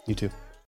safe. You too.